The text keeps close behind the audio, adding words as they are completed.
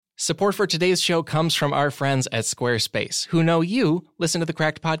Support for today's show comes from our friends at Squarespace, who know you listen to the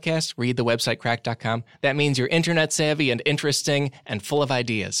Cracked podcast, read the website cracked.com. That means you're internet savvy and interesting and full of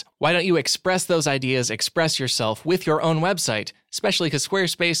ideas. Why don't you express those ideas, express yourself with your own website, especially because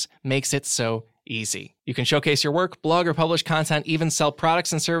Squarespace makes it so easy. You can showcase your work, blog or publish content, even sell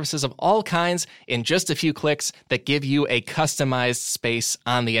products and services of all kinds in just a few clicks that give you a customized space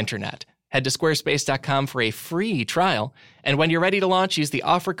on the internet. Head to squarespace.com for a free trial, and when you're ready to launch, use the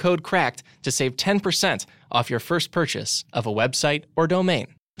offer code CRACKED to save 10% off your first purchase of a website or domain.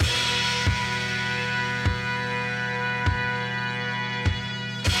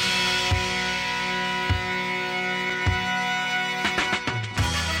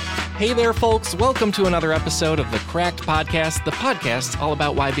 Hey there, folks. Welcome to another episode of the Cracked Podcast, the podcast all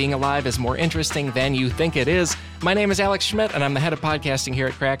about why being alive is more interesting than you think it is. My name is Alex Schmidt, and I'm the head of podcasting here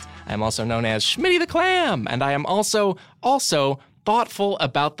at Cracked. I'm also known as Schmitty the Clam, and I am also thoughtful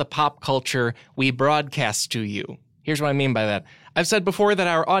about the pop culture we broadcast to you. Here's what I mean by that. I've said before that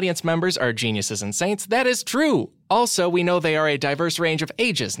our audience members are geniuses and saints. That is true. Also, we know they are a diverse range of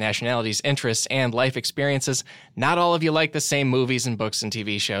ages, nationalities, interests, and life experiences. Not all of you like the same movies and books and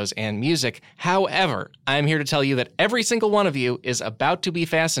TV shows and music. However, I'm here to tell you that every single one of you is about to be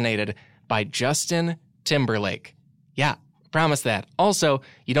fascinated by Justin Timberlake. Yeah, promise that. Also,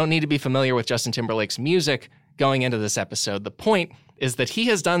 you don't need to be familiar with Justin Timberlake's music going into this episode. The point is that he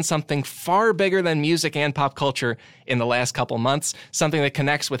has done something far bigger than music and pop culture in the last couple months, something that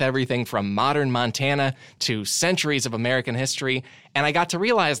connects with everything from modern Montana to centuries of American history, and I got to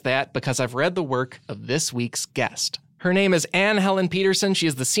realize that because I've read the work of this week's guest. Her name is Anne Helen Peterson. She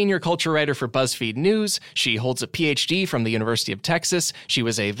is the senior culture writer for BuzzFeed News. She holds a PhD from the University of Texas. She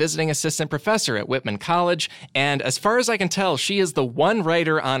was a visiting assistant professor at Whitman College. And as far as I can tell, she is the one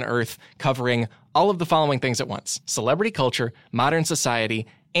writer on Earth covering all of the following things at once: celebrity culture, modern society,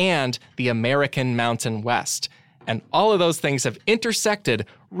 and the American Mountain West. And all of those things have intersected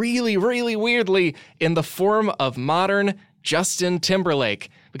really, really weirdly in the form of modern Justin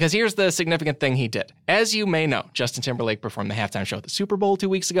Timberlake. Because here's the significant thing he did. As you may know, Justin Timberlake performed the halftime show at the Super Bowl 2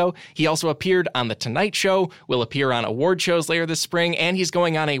 weeks ago. He also appeared on The Tonight Show, will appear on award shows later this spring, and he's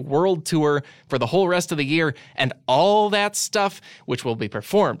going on a world tour for the whole rest of the year. And all that stuff, which will be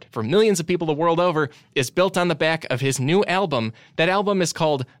performed for millions of people the world over, is built on the back of his new album. That album is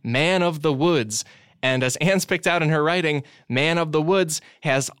called Man of the Woods. And as Anne's picked out in her writing, Man of the Woods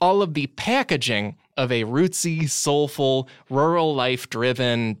has all of the packaging of a rootsy, soulful, rural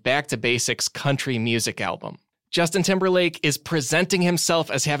life-driven, back-to-basics country music album. Justin Timberlake is presenting himself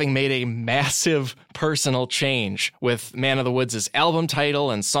as having made a massive personal change with Man of the Woods' album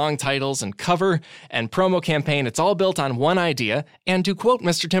title and song titles and cover and promo campaign. It's all built on one idea. And to quote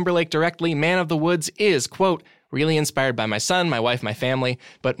Mr. Timberlake directly, Man of the Woods is, quote, really inspired by my son, my wife, my family,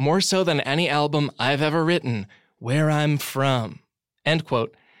 but more so than any album I've ever written, where I'm from, end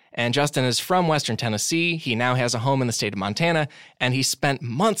quote. And Justin is from Western Tennessee. He now has a home in the state of Montana, and he spent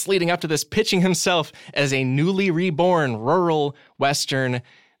months leading up to this pitching himself as a newly reborn rural Western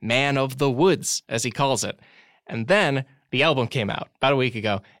man of the woods, as he calls it. And then the album came out about a week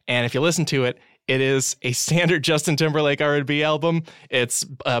ago, and if you listen to it, it is a standard Justin Timberlake R&B album. It's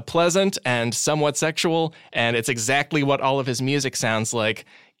pleasant and somewhat sexual, and it's exactly what all of his music sounds like,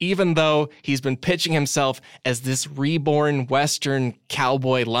 even though he's been pitching himself as this reborn Western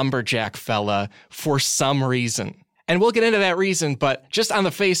cowboy lumberjack fella for some reason. And we'll get into that reason, but just on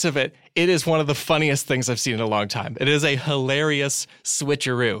the face of it, it is one of the funniest things I've seen in a long time. It is a hilarious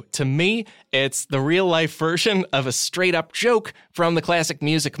switcheroo. To me, it's the real-life version of a straight-up joke from the classic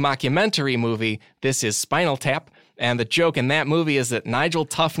music mockumentary movie, This Is Spinal Tap. And the joke in that movie is that Nigel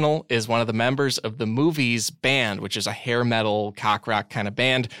Tufnell is one of the members of the movie's band, which is a hair metal, cock rock kind of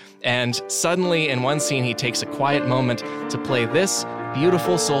band. And suddenly, in one scene, he takes a quiet moment to play this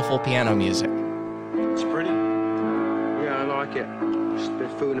beautiful, soulful piano music. It's pretty. Yeah, I like it. Just been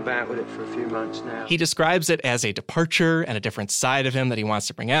fooling about with it for a few months now. He describes it as a departure and a different side of him that he wants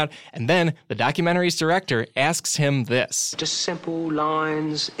to bring out. And then the documentary's director asks him this. Just simple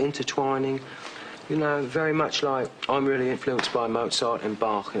lines intertwining. You know, very much like I'm really influenced by Mozart and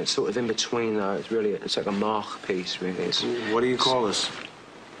Bach, and it's sort of in between, though. It's like a Mach piece, really. What do you call this?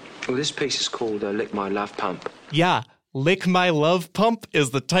 Well, this piece is called Lick My Love Pump. Yeah, Lick My Love Pump is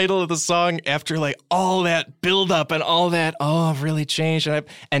the title of the song after, like, all that buildup and all that, I've really changed.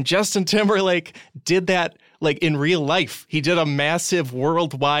 And Justin Timberlake did that, like, in real life. He did a massive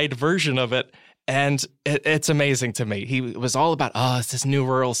worldwide version of it. And it's amazing to me. He was all about, it's this new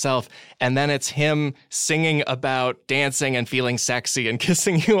rural self. And then it's him singing about dancing and feeling sexy and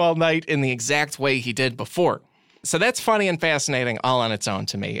kissing you all night in the exact way he did before. So that's funny and fascinating all on its own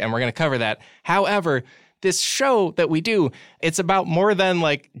to me, and we're going to cover that. However, this show that we do, it's about more than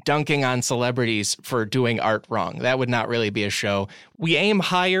like dunking on celebrities for doing art wrong. That would not really be a show. We aim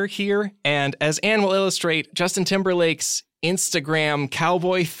higher here, and as Anne will illustrate, Justin Timberlake's Instagram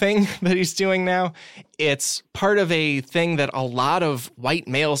cowboy thing that he's doing now, it's part of a thing that a lot of white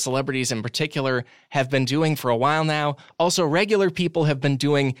male celebrities in particular have been doing for a while now. Also, regular people have been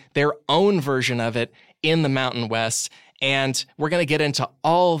doing their own version of it in the Mountain West. And we're going to get into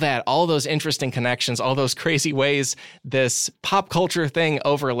all that, all those interesting connections, all those crazy ways this pop culture thing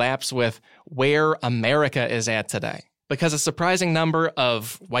overlaps with where America is at today. Because a surprising number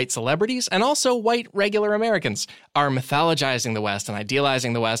of white celebrities and also white regular Americans are mythologizing the West and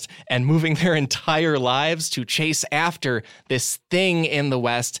idealizing the West and moving their entire lives to chase after this thing in the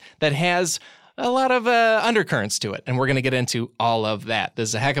West that has a lot of undercurrents to it. And we're going to get into all of that. This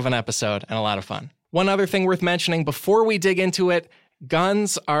is a heck of an episode and a lot of fun. One other thing worth mentioning before we dig into it,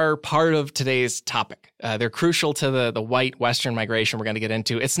 guns are part of today's topic. They're crucial to the white Western migration we're going to get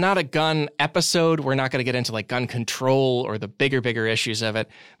into. It's not a gun episode. We're not going to get into like gun control or the bigger issues of it.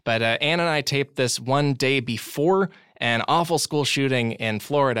 But Ann and I taped this one day before an awful school shooting in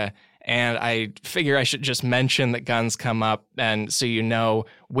Florida. And I figure I should just mention that guns come up, and so you know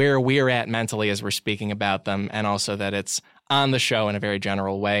where we're at mentally as we're speaking about them, and also that it's on the show in a very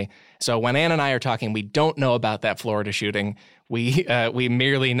general way. So when Ann and I are talking, we don't know about that Florida shooting. We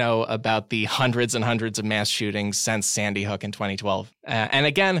merely know about the hundreds and hundreds of mass shootings since Sandy Hook in 2012. And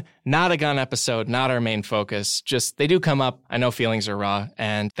again, not a gun episode, not our main focus. Just they do come up. I know feelings are raw,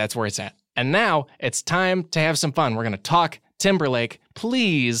 and that's where it's at. And now it's time to have some fun. We're going to talk Timberlake.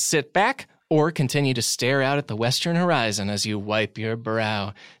 Please sit back or continue to stare out at the western horizon as you wipe your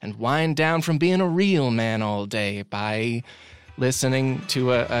brow and wind down from being a real man all day by listening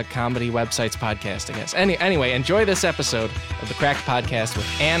to a comedy website's podcast, I guess. Anyway, enjoy this episode of the Cracked Podcast with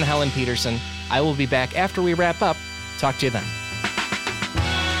Anne Helen Peterson. I will be back after we wrap up. Talk to you then.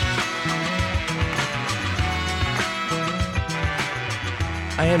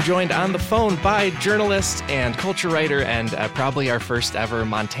 I am joined on the phone by journalist and culture writer and probably our first ever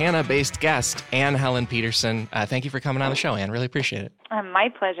Montana-based guest, Anne Helen Peterson. Thank you for coming on the show, Anne. Really appreciate it. My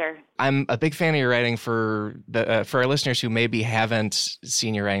pleasure. I'm a big fan of your writing. For our listeners who maybe haven't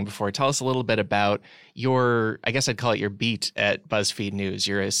seen your writing before, tell us a little bit about your, I guess I'd call it your beat at BuzzFeed News.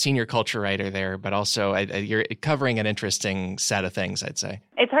 You're a senior culture writer there, but also you're covering an interesting set of things, I'd say.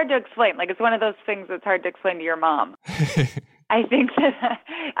 It's hard to explain. Like, it's one of those things that's hard to explain to your mom. I think that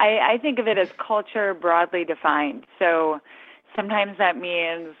I think of it as culture broadly defined. So sometimes that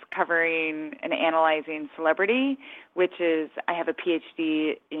means covering and analyzing celebrity, which is, I have a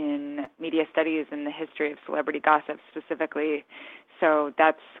PhD in media studies and the history of celebrity gossip specifically. So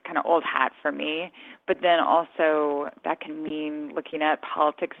that's kind of old hat for me. But then also that can mean looking at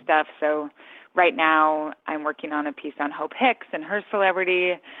politics stuff. So right now I'm working on a piece on Hope Hicks and her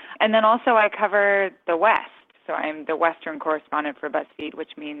celebrity. And then also I cover the West. So I'm the Western correspondent for BuzzFeed,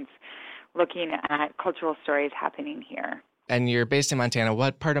 which means looking at cultural stories happening here. And you're based in Montana.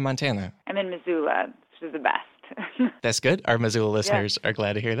 What part of Montana? I'm in Missoula, which is the best. That's good. Our Missoula listeners are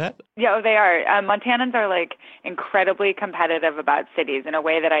glad to hear that. Yeah, they are. Montanans are like incredibly competitive about cities in a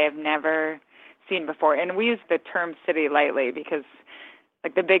way that I have never seen before. And we use the term city lightly because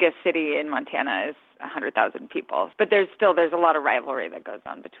like the biggest city in Montana is 100,000 people. But there's a lot of rivalry that goes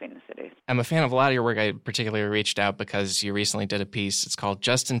on between the cities. I'm a fan of a lot of your work. I particularly reached out because you recently did a piece. It's called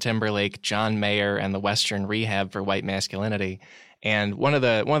Justin Timberlake, John Mayer, and the Western Rehab for White Masculinity. And one of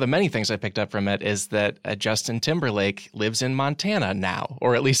the many things I picked up from it is that Justin Timberlake lives in Montana now,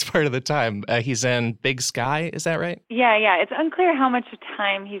 or at least part of the time. He's in Big Sky, is that right? Yeah. It's unclear how much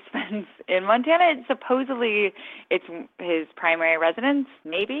time he spends in Montana. Supposedly, it's his primary residence,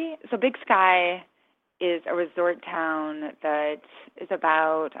 maybe. So Big Sky is a resort town that is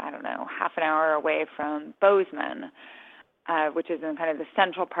about, half an hour away from Bozeman, which is in kind of the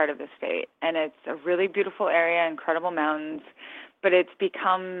central part of the state. And it's a really beautiful area, incredible mountains, but it's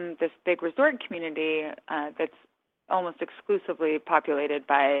become this big resort community that's almost exclusively populated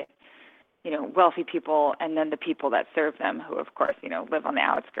by, wealthy people and then the people that serve them who, of course, live on the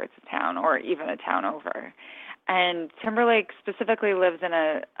outskirts of town or even a town over. And Timberlake specifically lives in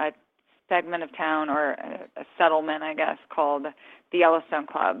a segment of town or a settlement, I guess, called the Yellowstone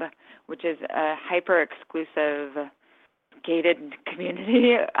Club, which is a hyper-exclusive gated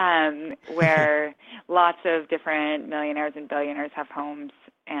community where lots of different millionaires and billionaires have homes.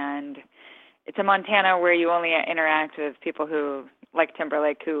 And it's a Montana where you only interact with people who, like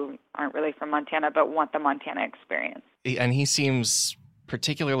Timberlake, who aren't really from Montana but want the Montana experience. And he seems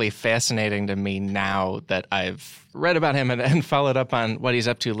particularly fascinating to me now that I've read about him and followed up on what he's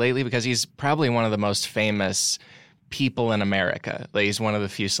up to lately, because he's probably one of the most famous people in America. Like, he's one of the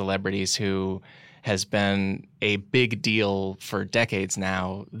few celebrities who has been a big deal for decades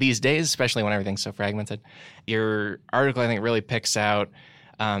now. These days, especially when everything's so fragmented. Your article, I think, really picks out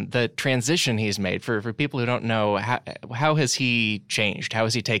the transition he's made. For people who don't know, how has he changed? How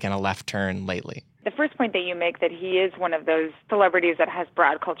has he taken a left turn lately? The first point that you make, that he is one of those celebrities that has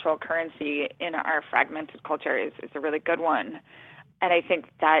broad cultural currency in our fragmented culture, is a really good one. And I think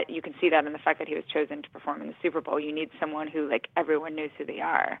that you can see that in the fact that he was chosen to perform in the Super Bowl. You need someone who, like, everyone knows who they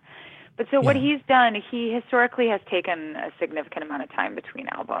are. But so what he's done, he historically has taken a significant amount of time between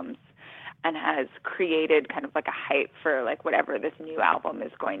albums and has created kind of like a hype for like whatever this new album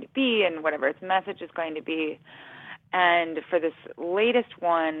is going to be and whatever its message is going to be. And for this latest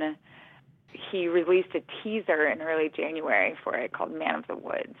one, he released a teaser in early January for it called Man of the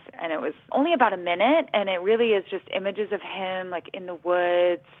Woods. And it was only about a minute, and it really is just images of him like in the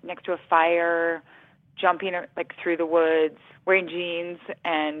woods, next to a fire, jumping like through the woods, wearing jeans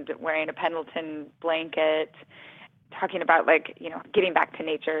and wearing a Pendleton blanket, talking about like, you know, getting back to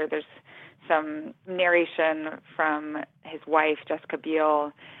nature. There's some narration from his wife, Jessica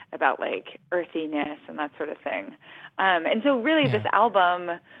Biel, about like earthiness and that sort of thing. And so really this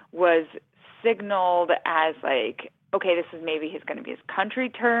album was signaled as like, okay, this is maybe going to be his country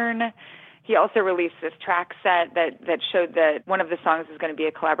turn. He also released this track set that showed that one of the songs is going to be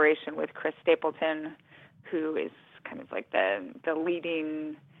a collaboration with Chris Stapleton, who is kind of like the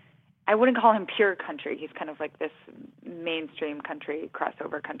leading, I wouldn't call him pure country. He's kind of like this mainstream country,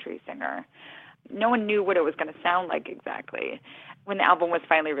 crossover country singer. No one knew what it was going to sound like exactly. When the album was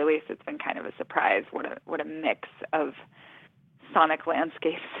finally released, it's been kind of a surprise what a mix of sonic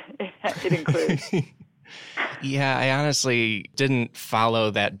landscapes it includes. Yeah, I honestly didn't follow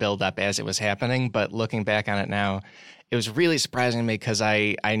that build-up as it was happening, but looking back on it now, it was really surprising to me because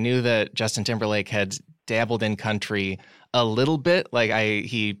I knew that Justin Timberlake had dabbled in country a little bit. Like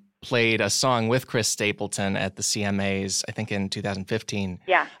he played a song with Chris Stapleton at the CMAs, I think in 2015,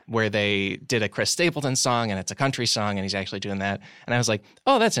 where they did a Chris Stapleton song, and it's a country song, and he's actually doing that. And I was like,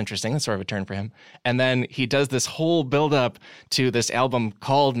 oh, that's interesting. That's sort of a turn for him. And then he does this whole build-up to this album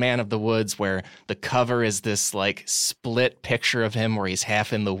called Man of the Woods, where the cover is this like split picture of him where he's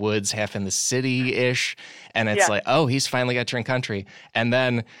half in the woods, half in the city-ish. And it's like, oh, he's finally got to turn country. And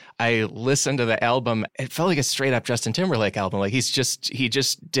then I listened to the album. It felt like a straight up Justin Timberlake album. Like he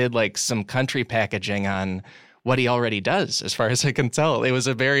just did like some country packaging on what he already does, as far as I can tell. It was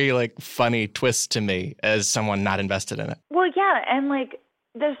a very like funny twist to me as someone not invested in it. Well, yeah. And like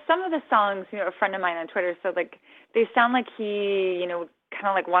there's some of the songs, you know, a friend of mine on Twitter said like they sound like he, you know, kind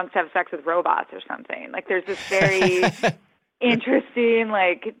of like wants to have sex with robots or something. Like there's this very interesting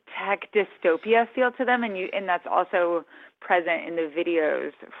like tech dystopia feel to them, and that's also present in the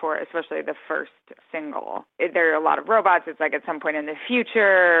videos for especially the first single. There are a lot of robots. It's like at some point in the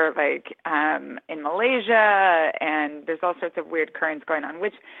future, like in Malaysia, and there's all sorts of weird currents going on,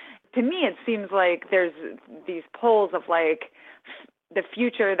 which to me it seems like there's these poles of like the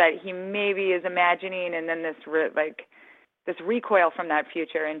future that he maybe is imagining, and then this recoil from that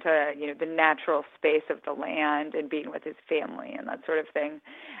future into, you know, the natural space of the land and being with his family and that sort of thing.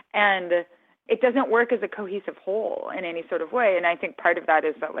 And it doesn't work as a cohesive whole in any sort of way. And I think part of that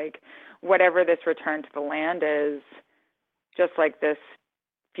is that, like, whatever this return to the land is, just like this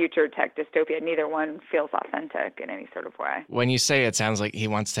future tech dystopia, neither one feels authentic in any sort of way. When you say it sounds like he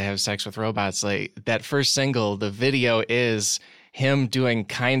wants to have sex with robots, like that first single, the video is him doing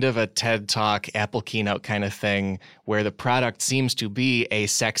kind of a TED Talk, Apple keynote kind of thing, where the product seems to be a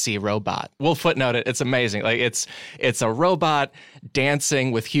sexy robot. We'll footnote it. It's amazing. Like it's a robot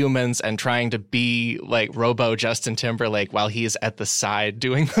dancing with humans and trying to be like Robo Justin Timberlake while he's at the side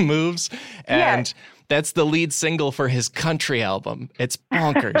doing the moves. And that's the lead single for his country album. It's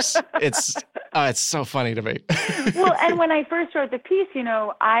bonkers. It's so funny to me. Well, and when I first wrote the piece, you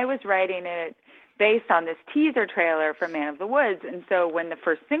know, I was writing it based on this teaser trailer for Man of the Woods. And so when the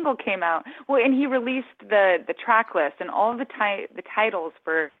first single came out, and he released the track list, and all of the titles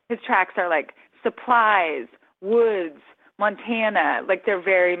for his tracks are like Supplies, Woods, Montana. Like they're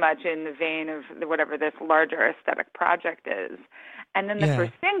very much in the vein of whatever this larger aesthetic project is. And then the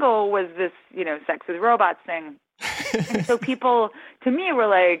first single was this, you know, sex with robots thing. And so people, to me, were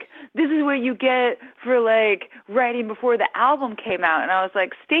like, this is what you get for, like, writing before the album came out. And I was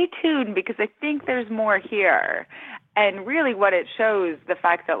like, stay tuned, because I think there's more here. And really what it shows, the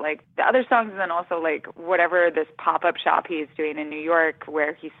fact that, like, the other songs, and then also, like, whatever this pop-up shop he's doing in New York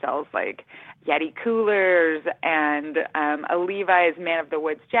where he sells, like, Yeti coolers and a Levi's Man of the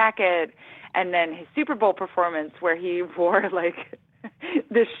Woods jacket, and then his Super Bowl performance where he wore, like,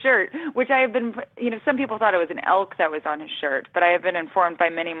 this shirt, which I have been, some people thought it was an elk that was on his shirt, but I have been informed by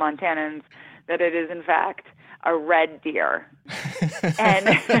many Montanans that it is, in fact, a red deer. And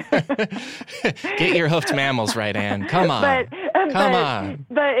get your hoofed mammals right, Ann. Come on. Come on.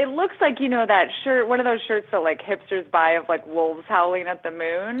 But it looks like, that shirt, one of those shirts that, like, hipsters buy of, like, wolves howling at the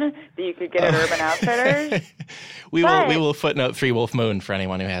moon that you could get at Urban Outfitters. We will footnote 3 Wolf Moon for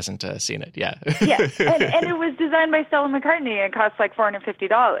anyone who hasn't seen it. Yeah. Yeah. And it was designed by Stella McCartney and cost like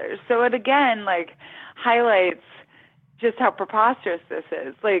 $450. So it, again, like, highlights just how preposterous this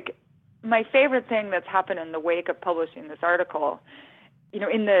is. Like, my favorite thing that's happened in the wake of publishing this article,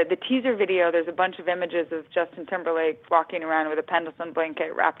 in the teaser video, there's a bunch of images of Justin Timberlake walking around with a Pendleton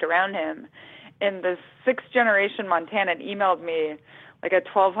blanket wrapped around him. And the 6th generation Montanan emailed me like a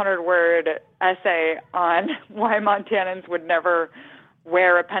 1,200-word essay on why Montanans would never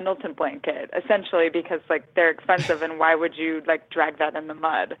wear a Pendleton blanket, essentially because, like, they're expensive and why would you, like, drag that in the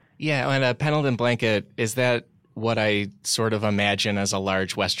mud? Yeah, and a Pendleton blanket, is that what I sort of imagine as a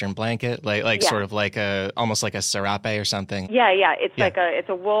large Western blanket, like sort of like almost like a serape or something? Yeah. It's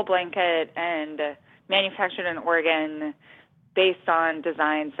a wool blanket and manufactured in Oregon, based on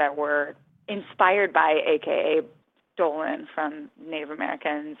designs that were inspired by, aka stolen from Native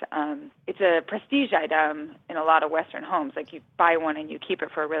Americans. It's a prestige item in a lot of Western homes. Like, you buy one and you keep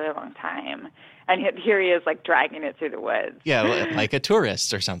it for a really long time. And here he is, like, dragging it through the woods. Yeah, like a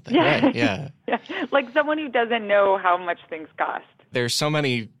tourist or something. Yeah. Right, yeah. Yeah. Like someone who doesn't know how much things cost. There's so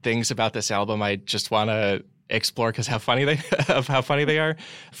many things about this album I just want to explore because how funny they are.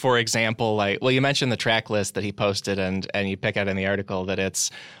 For example, you mentioned the track list that he posted, and you pick out in the article that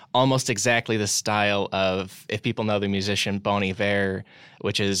it's almost exactly the style of, if people know the musician Bon Iver,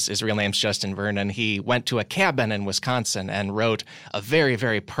 which his real name's Justin Vernon, he went to a cabin in Wisconsin and wrote a very,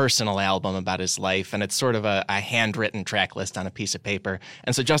 very personal album about his life, and it's sort of a handwritten track list on a piece of paper.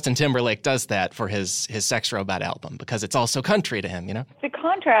 And so Justin Timberlake does that for his Sex Robot album because it's also country to him, It's a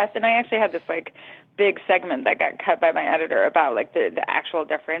contrast, and I actually had this, like, big segment that got cut by my editor about, like, the actual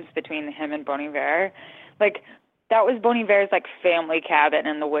difference between him and Bon Iver. Like, that was Bon Iver's, like, family cabin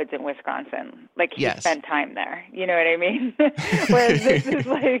in the woods in Wisconsin. Like, he spent time there. You know what I mean? Whereas this is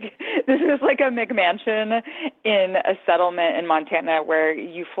like a McMansion in a settlement in Montana where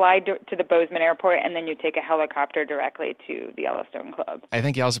you fly to the Bozeman airport and then you take a helicopter directly to the Yellowstone Club. I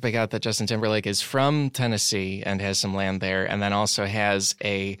think you also pick out that Justin Timberlake is from Tennessee and has some land there, and then also has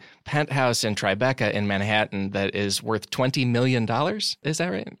a penthouse in Tribeca in Manhattan that is worth $20 million. Is that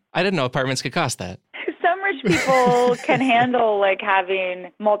right? I didn't know apartments could cost that. People can handle, like,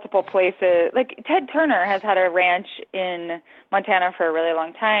 having multiple places. Like, Ted Turner has had a ranch in Montana for a really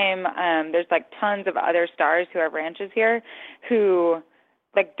long time. There's, like, tons of other stars who have ranches here who,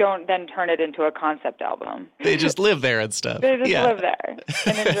 like, don't then turn it into a concept album. They just live there and stuff. They just live there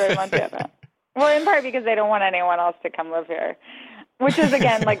and enjoy Montana. Well, in part because they don't want anyone else to come live here. Which is,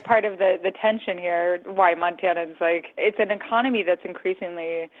 again, like, part of the tension here, why Montanans, like, it's an economy that's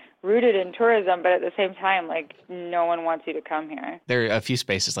increasingly rooted in tourism, but at the same time, like, no one wants you to come here. There are a few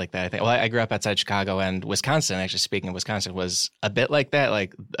spaces like that, I think. Well, I grew up outside Chicago, and Wisconsin, actually, speaking of Wisconsin, was a bit like that.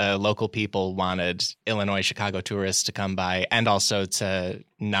 Like, local people wanted Illinois, Chicago tourists to come by and also to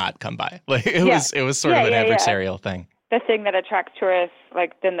not come by. Like, it was sort of an adversarial thing. The thing that attracts tourists,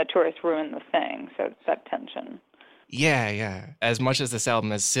 like, then the tourists ruin the thing, so it's that tension. Yeah. As much as this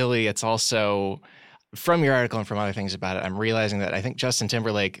album is silly, it's also, from your article and from other things about it, I'm realizing that I think Justin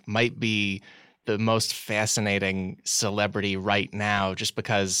Timberlake might be the most fascinating celebrity right now, just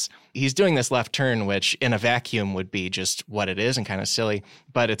because he's doing this left turn, which in a vacuum would be just what it is and kind of silly,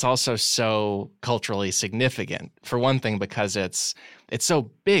 but it's also so culturally significant. For one thing, because it's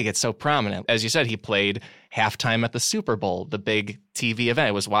so big, it's so prominent. As you said, he played halftime at the Super Bowl, the big TV event.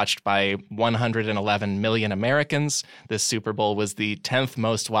 It was watched by 111 million Americans. This Super Bowl was the 10th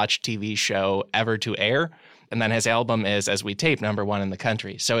most watched TV show ever to air. And then his album is, as we tape, #1 in the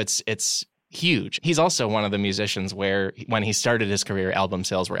country. So it's huge. He's also one of the musicians where when he started his career, album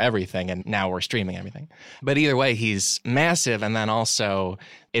sales were everything, and now we're streaming everything. But either way, he's massive, and then also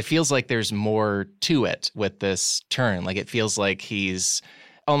it feels like there's more to it with this turn. Like, it feels like he's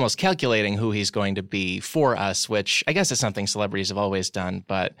almost calculating who he's going to be for us, which I guess is something celebrities have always done.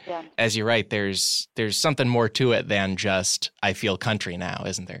 But as you're right, there's something more to it than just, I feel country now,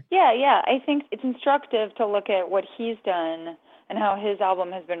 isn't there? Yeah. I think it's instructive to look at what he's done and how his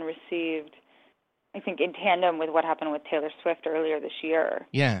album has been received I think in tandem with what happened with Taylor Swift earlier this year.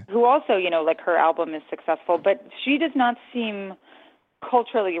 Yeah. Who also, like her album is successful, but she does not seem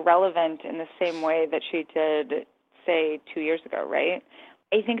culturally relevant in the same way that she did, say, 2 years ago, right?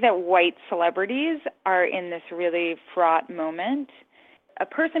 I think that white celebrities are in this really fraught moment. A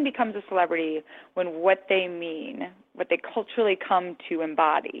person becomes a celebrity when what they mean, what they culturally come to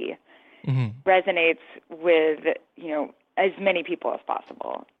embody, resonates with, as many people as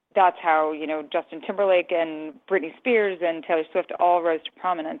possible. That's how, Justin Timberlake and Britney Spears and Taylor Swift all rose to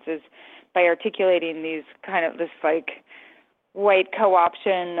prominence, is by articulating these this white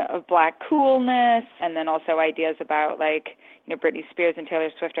co-option of black coolness, and then also ideas about Britney Spears and Taylor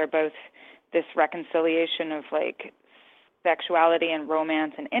Swift are both this reconciliation of sexuality and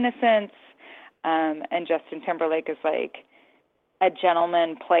romance and innocence, and Justin Timberlake is a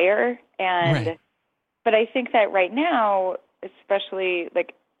gentleman player. And right. But I think that right now, especially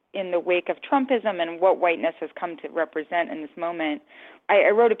in the wake of Trumpism and what whiteness has come to represent in this moment,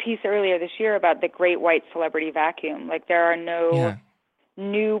 I wrote a piece earlier this year about the great white celebrity vacuum. There are no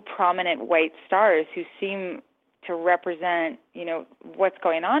new prominent white stars who seem to represent, what's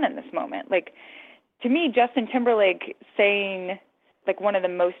going on in this moment. To me, Justin Timberlake saying, one of the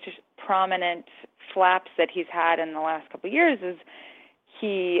most prominent flaps that he's had in the last couple of years is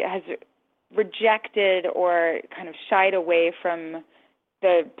he has rejected or kind of shied away from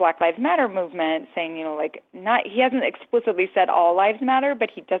the Black Lives Matter movement, saying, he hasn't explicitly said all lives matter, but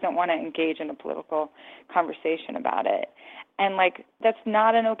he doesn't want to engage in a political conversation about it. And that's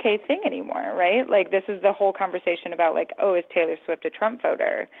not an okay thing anymore, right? This is the whole conversation about is Taylor Swift a Trump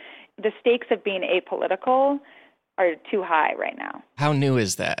voter? The stakes of being apolitical are too high right now. How new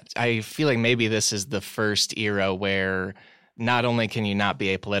is that? I feel like maybe this is the first era where not only can you not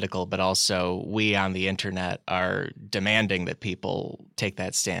be apolitical, but also we on the internet are demanding that people take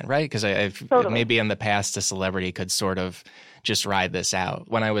that stand, right? Because Totally. Maybe in the past a celebrity could sort of just ride this out.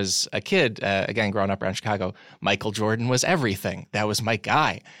 When I was a kid, again, growing up around Chicago, Michael Jordan was everything. That was my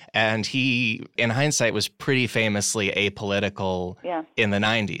guy. And he, in hindsight, was pretty famously apolitical in the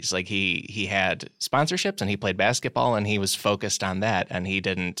 90s. He had sponsorships and he played basketball and he was focused on that. And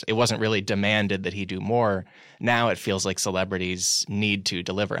it wasn't really demanded that he do more. Now it feels like celebrities need to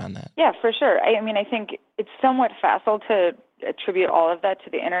deliver on that. Yeah, for sure. I think it's somewhat facile to attribute all of that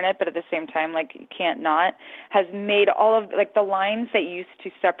to the internet, but at the same time, you can't not, has made all of the lines that used to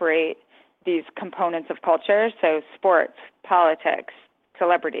separate these components of culture, so sports, politics,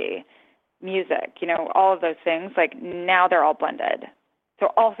 celebrity, music, all of those things, now they're all blended. So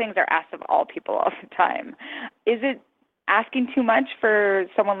all things are asked of all people all the time. Is it asking too much for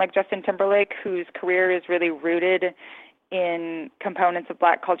someone like Justin Timberlake, whose career is really rooted in components of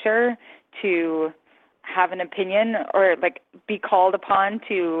black culture, to have an opinion or be called upon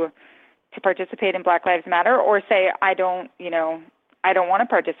to participate in Black Lives Matter, or say, I don't want to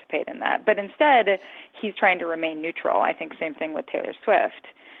participate in that. But instead, he's trying to remain neutral. I think same thing with Taylor Swift.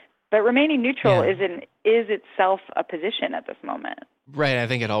 But remaining neutral is itself a position at this moment. Right. I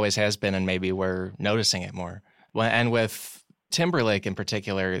think it always has been, and maybe we're noticing it more. And with Timberlake in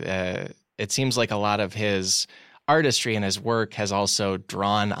particular, it seems like a lot of his artistry and his work has also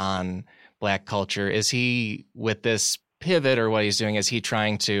drawn on Black culture. Is he, with this pivot or what he's doing, is he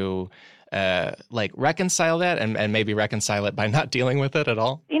trying to reconcile that and maybe reconcile it by not dealing with it at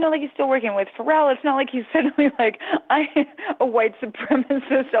all? He's still working with Pharrell. It's not like he's suddenly I'm a white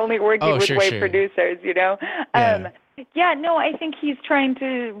supremacist only working with white producers, No, I think he's trying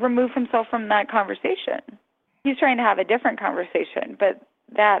to remove himself from that conversation. He's trying to have a different conversation, but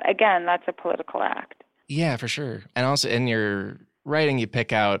that, again, that's a political act. Yeah, for sure. And also in your writing, you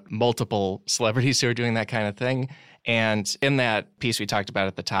pick out multiple celebrities who are doing that kind of thing. And in that piece we talked about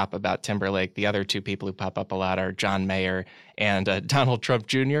at the top about Timberlake, the other two people who pop up a lot are John Mayer and Donald Trump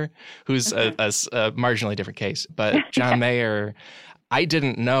Jr., who's a marginally different case. But John Mayer, I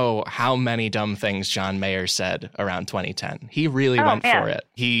didn't know how many dumb things John Mayer said around 2010. He really went for it.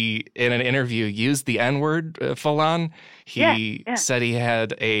 He, in an interview, used the N-word full on. He said he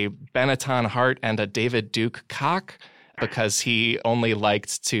had a Benetton heart and a David Duke cock because he only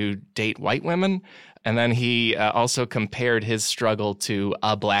liked to date white women. And then he also compared his struggle to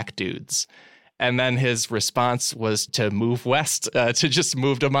a black dude's. And then his response was to move west, to just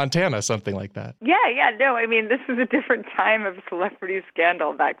move to Montana, something like that. Yeah. No, this was a different time of celebrity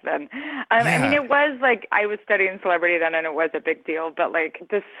scandal back then. It was I was studying celebrity then, and it was a big deal. But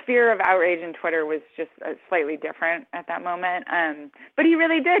the sphere of outrage in Twitter was just slightly different at that moment. But he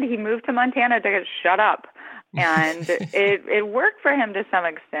really did. He moved to Montana to shut up. And it worked for him to some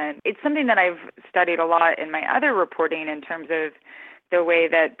extent. It's something that I've studied a lot in my other reporting in terms of the way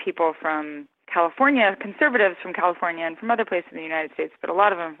that people from California, conservatives from California and from other places in the United States, but a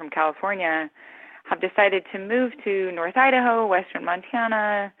lot of them from California, have decided to move to North Idaho, Western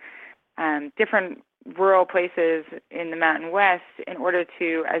Montana, different rural places in the Mountain West in order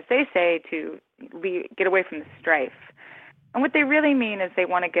to, as they say, to get away from the strife. And what they really mean is they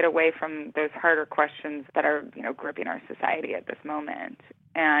want to get away from those harder questions that are, gripping our society at this moment.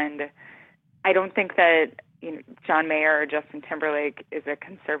 And I don't think that John Mayer or Justin Timberlake is a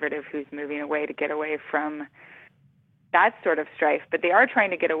conservative who's moving away to get away from that sort of strife, but they are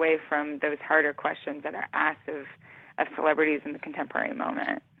trying to get away from those harder questions that are asked of celebrities in the contemporary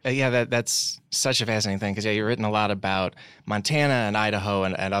moment. That's such a fascinating thing because, you've written a lot about Montana and Idaho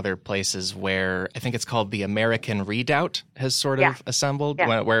and other places where I think it's called the American Redoubt has sort of assembled,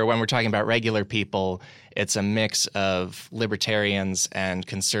 where when we're talking about regular people, it's a mix of libertarians and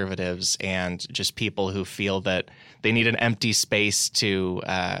conservatives and just people who feel that they need an empty space to,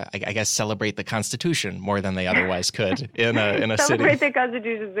 I guess, celebrate the Constitution more than they otherwise could in a city. Celebrate the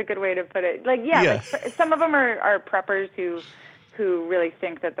Constitution is a good way to put it. Like some of them are preppers who really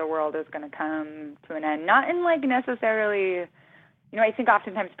think that the world is going to come to an end. Not in necessarily, I think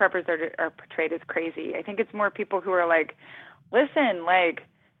oftentimes preppers are portrayed as crazy. I think it's more people who are like, listen,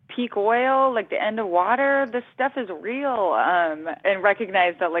 peak oil, the end of water, this stuff is real, and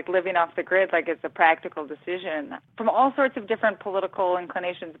recognize that living off the grid, it's a practical decision from all sorts of different political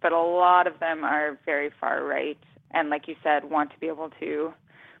inclinations, but a lot of them are very far right. And like you said, want to be able to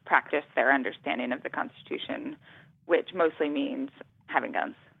practice their understanding of the Constitution, which mostly means having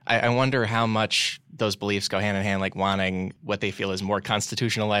guns. I wonder how much those beliefs go hand in hand, wanting what they feel is more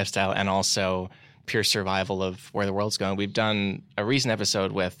constitutional lifestyle and also pure survival of where the world's going. We've done a recent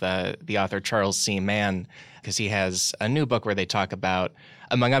episode with the author Charles C. Mann because he has a new book where they talk about,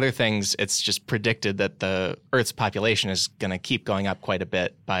 among other things, it's just predicted that the Earth's population is going to keep going up quite a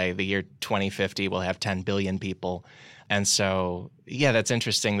bit. By the year 2050, we'll have 10 billion people. And so, that's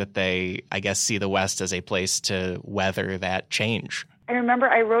interesting that they, I guess, see the West as a place to weather that change. I remember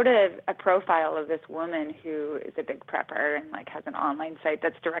I wrote a profile of this woman who is a big prepper and has an online site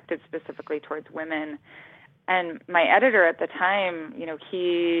that's directed specifically towards women. And my editor at the time,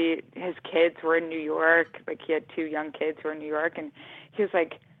 his kids were in New York. He had 2 young kids who were in New York, and he was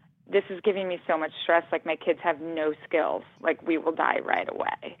like, "This is giving me so much stress. My kids have no skills. We will die right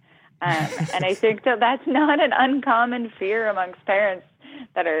away." And I think that's not an uncommon fear amongst parents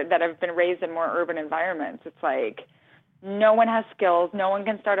that have been raised in more urban environments. It's no one has skills, no one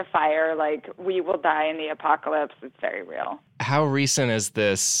can start a fire, we will die in the apocalypse. It's very real. How recent is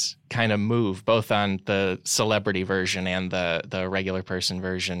this kind of move, both on the celebrity version and the regular person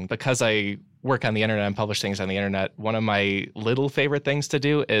version? Because I work on the internet and publish things on the internet, one of my little favorite things to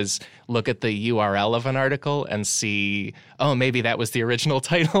do is look at the URL of an article and see, maybe that was the original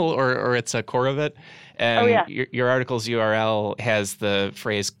title or it's a core of it. And your article's URL has the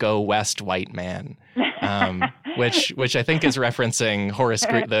phrase "Go West, White Man," which I think is referencing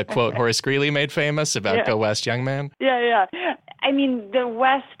the quote Horace Greeley made famous about "Go West, young man." Yeah. I mean, the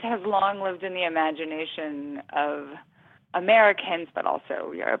West has long lived in the imagination of Americans, but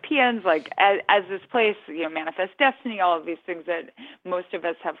also Europeans, as this place, manifest destiny, all of these things that most of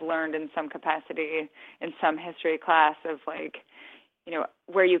us have learned in some capacity in some history class of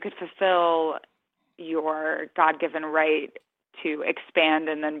where you could fulfill your God-given right to expand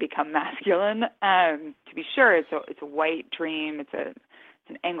and then become masculine. To be sure, it's a white dream. It's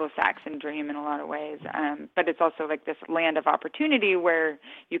an Anglo-Saxon dream in a lot of ways, but it's also this land of opportunity where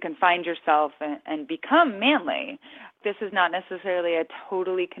you can find yourself and become manly. This is not necessarily a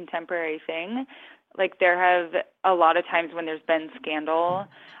totally contemporary thing. There have a lot of times when there's been scandal,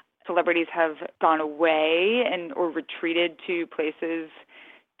 celebrities have gone away or retreated to places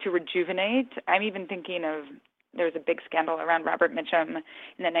to rejuvenate. I'm even thinking of, there was a big scandal around Robert Mitchum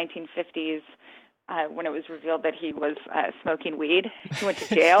in the 1950s when it was revealed that he was smoking weed. He went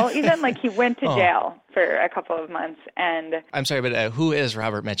to jail even. He went to jail for a couple of months. And I'm sorry, but who is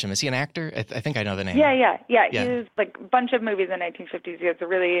Robert Mitchum? Is he an actor? I think I know the name. Yeah. He was a bunch of movies in the 1950s. He has a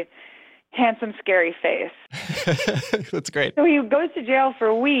really handsome, scary face. That's great. So he goes to jail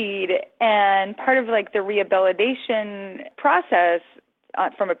for weed, and part of the rehabilitation process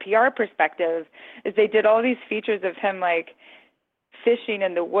from a PR perspective is they did all these features of him fishing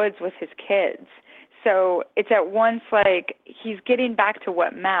in the woods with his kids. So it's at once he's getting back to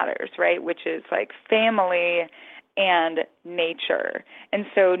what matters, right? Which is family and nature. And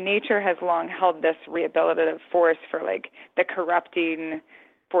so nature has long held this rehabilitative force for the corrupting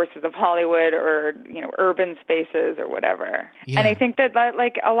forces of Hollywood or, urban spaces or whatever. Yeah. And I think that,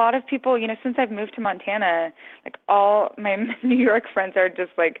 like, a lot of people, since I've moved to Montana, like, all my New York friends are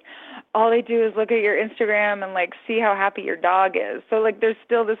just, like, all they do is look at your Instagram and, like, see how happy your dog is. So, like, there's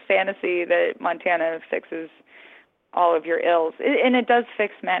still this fantasy that Montana fixes all of your ills. And it does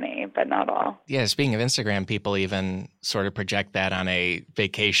fix many, but not all. Yeah, speaking of Instagram, people even sort of project that on a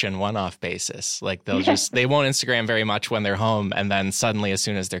vacation one-off basis. Like they won't Instagram very much when they're home, and then suddenly as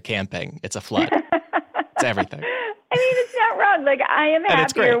soon as they're camping, it's a flood. It's everything. I mean, it's not wrong. Like, I am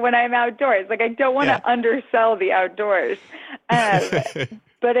happier when I'm outdoors. Like, I don't want to undersell the outdoors.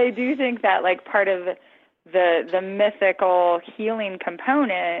 But I do think that, like, part of the mythical healing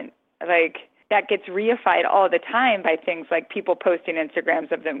component, like, that gets reified all the time by things like people posting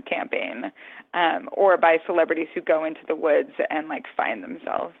Instagrams of them camping, or by celebrities who go into the woods and, like, find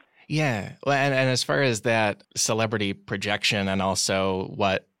themselves. Yeah. Well, and as far as that celebrity projection and also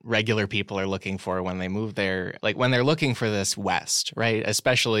what regular people are looking for when they move there, like when they're looking for this West, right?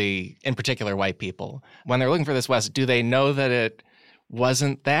 Especially in particular white people, when they're looking for this West, do they know that it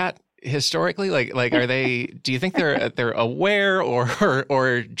wasn't that historically? Like are they, do you think they're aware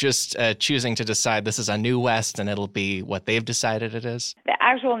or just choosing to decide this is a new West and it'll be what they've decided it is? The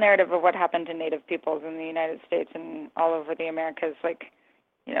actual narrative of what happened to Native peoples in the United States and all over the Americas, like,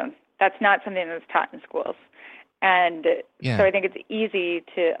 that's not something that's taught in schools. And so I think it's easy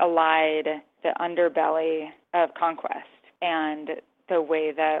to elide the underbelly of conquest and the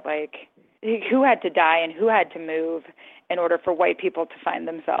way that, like, who had to die and who had to move in order for white people to find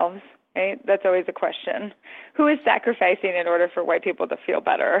themselves, right? That's always a question. Who is sacrificing in order for white people to feel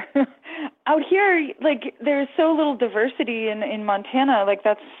better? Out here, like, there's so little diversity in Montana. Like,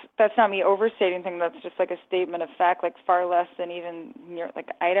 that's not me overstating things. That's just, like, a statement of fact, like, far less than even near, like,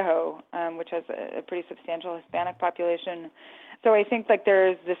 Idaho, which has a pretty substantial Hispanic population. So I think, like,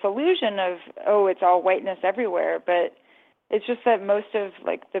 there's this illusion of, it's all whiteness everywhere, but it's just that most of,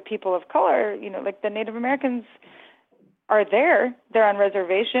 like, the people of color, like the Native Americans are there. They're on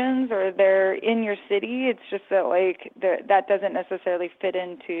reservations or they're in your city. It's just that, like, that doesn't necessarily fit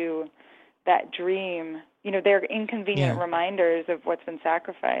into that dream. They're inconvenient reminders of what's been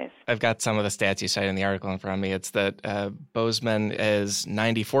sacrificed. I've got some of the stats you cited in the article in front of me. It's that Bozeman is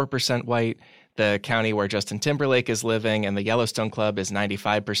 94% white. The county where Justin Timberlake is living and the Yellowstone Club is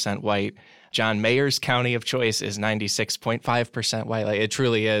 95% white. John Mayer's county of choice is 96.5% white. Like, it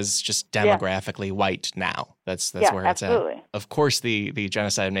truly is just demographically white now. That's where it's absolutely. at. Of course, the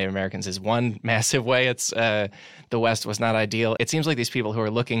genocide of Native Americans is one massive way. It's the West was not ideal. It seems like these people who are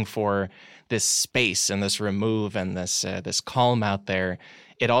looking for this space and this remove and this calm out there,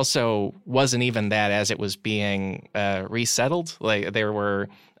 it also wasn't even that as it was being resettled. Like there were,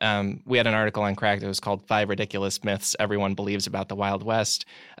 we had an article on Cracked that was called 5 Ridiculous Myths Everyone Believes About the Wild West.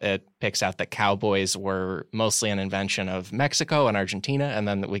 It picks out that cowboys were mostly an invention of Mexico and Argentina, and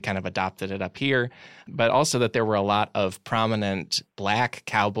then we kind of adopted it up here. But also that there were a lot of prominent black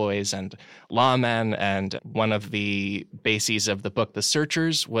cowboys and lawmen, and one of the bases of the book The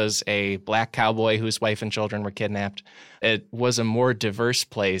Searchers was a black cowboy whose wife and children were kidnapped. It was a more diverse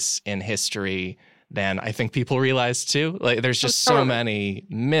place in history than I think people realize too. Like there's just so many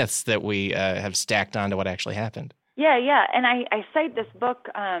myths that we have stacked onto what actually happened. Yeah. And I cite this book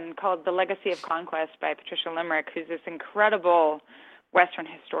called The Legacy of Conquest by Patricia Limerick, who's this incredible Western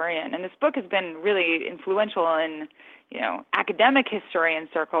historian. And this book has been really influential in, academic historian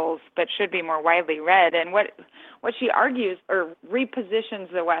circles, but should be more widely read. And what she argues or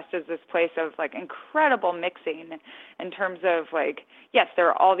repositions the West as this place of, like, incredible mixing in terms of, like, yes, there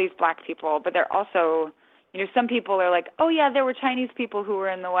are all these black people, but there are also, some people are like, oh yeah, there were Chinese people who were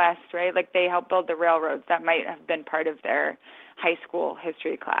in the West, right? Like they helped build the railroads. That might have been part of their high school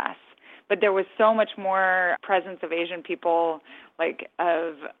history class. But there was so much more presence of Asian people, like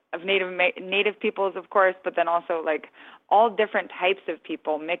of native peoples, of course, but then also like all different types of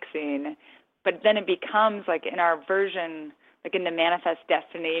people mixing. But then it becomes like in our version, like in the Manifest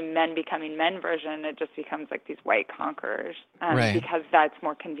Destiny, men becoming men version, it just becomes like these white conquerors, right. Because that's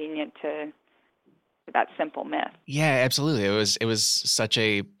more convenient to that simple myth. Yeah, absolutely. It was such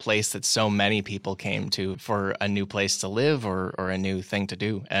a place that so many people came to for a new place to live or a new thing to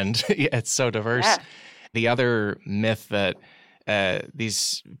do. And it's so diverse. Yeah. The other myth that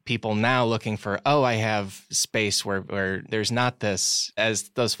these people now looking for, I have space where there's not this, as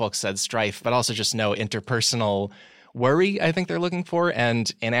those folks said, strife, but also just no interpersonal worry, I think they're looking for. And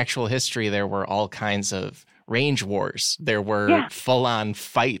in actual history, there were all kinds of range wars. There were full-on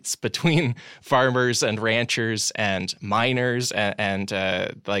fights between farmers and ranchers and miners, and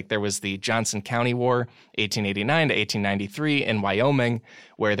like there was the Johnson County War, 1889 to 1893 in Wyoming,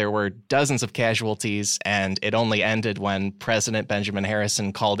 where there were dozens of casualties, and it only ended when President Benjamin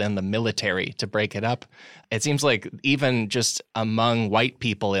Harrison called in the military to break it up. It seems like even just among white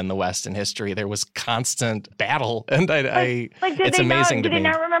people in the West in history, there was constant battle, and it's amazing to me. Did they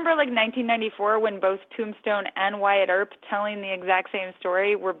not remember like 1994 when both Tombstone and Wyatt Earp telling the exact same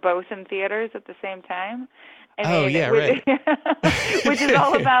story were both in theaters at the same time? Right. Which is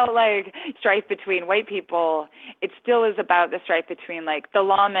all about like strife between white people. It still is about the strife between like the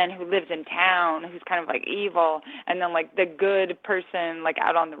lawman who lives in town, who's kind of like evil, and then like the good person like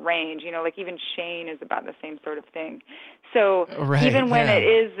out on the range. Like even Shane is about the same sort of thing. So even when it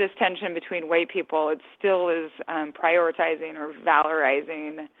is this tension between white people, it still is prioritizing or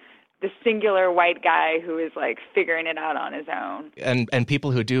valorizing the singular white guy who is like figuring it out on his own. And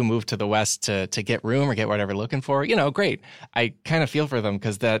people who do move to the West to get room or get whatever they're looking for, great. I kind of feel for them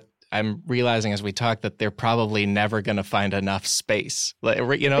because I'm realizing as we talk that they're probably never going to find enough space.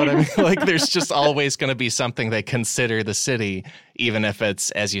 You know what I mean? Like there's just always going to be something they consider the city, even if it's,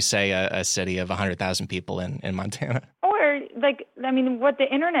 as you say, a city of 100,000 people in Montana. Or what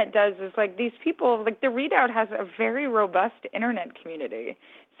the internet does is like these people, like the Redoubt has a very robust internet community.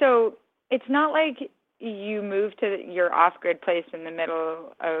 So it's not like you move to your off-grid place in the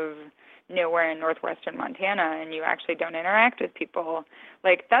middle of nowhere in northwestern Montana and you actually don't interact with people.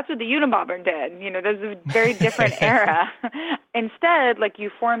 Like that's what the Unabomber did. This is a very different era. Instead, like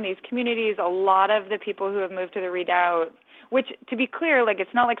you form these communities. A lot of the people who have moved to the Redoubt, which to be clear, like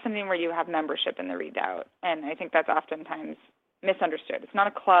it's not like something where you have membership in the Redoubt. And I think that's oftentimes misunderstood. It's not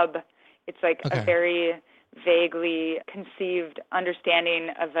a club. It's like a very vaguely conceived understanding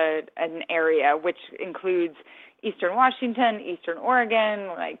of an area, which includes eastern Washington, eastern Oregon,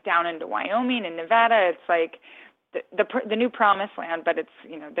 like down into Wyoming and Nevada. It's like the new promised land, but it's,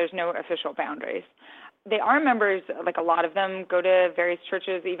 there's no official boundaries. They are members, like a lot of them go to various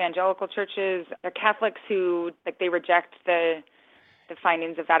churches, evangelical churches. They're Catholics who, like, they reject the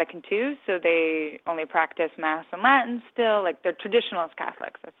findings of Vatican II, so they only practice Mass in Latin still. Like, they're traditionalist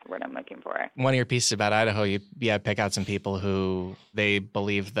Catholics. That's the word I'm looking for. One of your pieces about Idaho, you pick out some people who they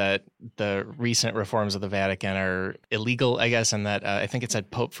believe that the recent reforms of the Vatican are illegal, I guess, and that I think it said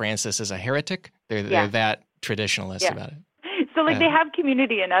Pope Francis is a heretic. They're that traditionalist about it. So, like, they have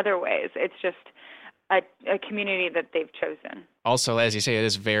community in other ways. It's just a community that they've chosen. Also, as you say, it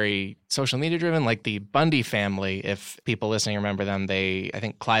is very social media driven. Like the Bundy family, if people listening remember them, I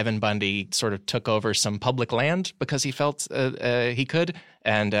think Cliven Bundy sort of took over some public land because he felt he could.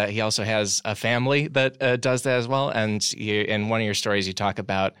 And he also has a family that does that as well. And in one of your stories, you talk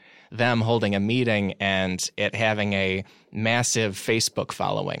about them holding a meeting and it having a massive Facebook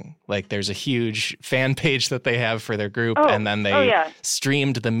following. Like there's a huge fan page that they have for their group, and then they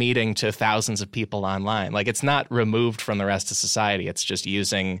streamed the meeting to thousands of people online. Like it's not removed from the rest of society. It's just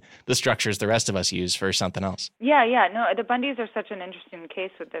using the structures the rest of us use for something else. Yeah. No, the Bundys are such an interesting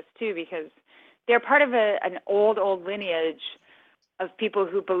case with this too, because they're part of an old lineage of people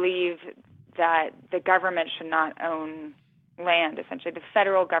who believe that the government should not own land, essentially. The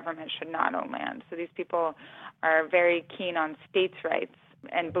federal government should not own land. So these people are very keen on states' rights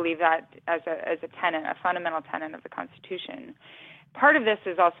and believe that as a tenet, a fundamental tenet of the Constitution. Part of this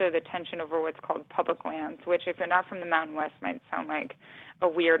is also the tension over what's called public lands, which if you're not from the Mountain West might sound like a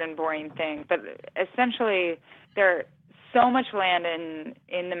weird and boring thing. But essentially, so much land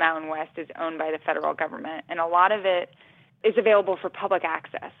in the Mountain West is owned by the federal government, and a lot of it is available for public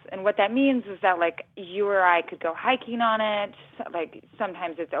access. And what that means is that, like, you or I could go hiking on it. Like,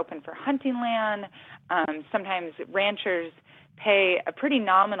 sometimes it's open for hunting land. Sometimes ranchers pay a pretty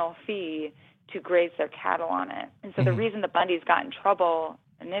nominal fee to graze their cattle on it. And so the reason the Bundys got in trouble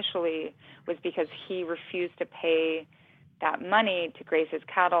initially was because he refused to pay that money to graze his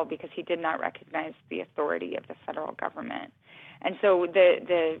cattle because he did not recognize the authority of the federal government. And so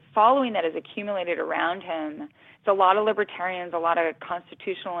the following that has accumulated around him, it's a lot of libertarians, a lot of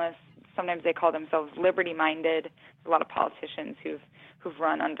constitutionalists. Sometimes they call themselves liberty-minded. There's a lot of politicians who've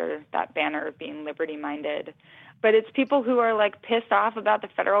run under that banner of being liberty-minded. But it's people who are, like, pissed off about the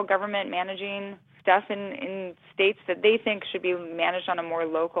federal government managing stuff in states that they think should be managed on a more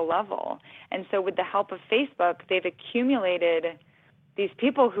local level. And so with the help of Facebook, they've accumulated these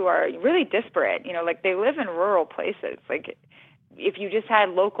people who are really disparate. Like, they live in rural places. Like, if you just had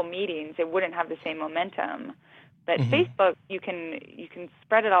local meetings, it wouldn't have the same momentum. But Facebook, you can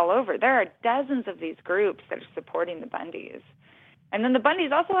spread it all over. There are dozens of these groups that are supporting the Bundys. And then the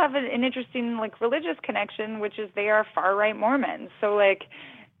Bundys also have an interesting, like, religious connection, which is they are far-right Mormons. So, like,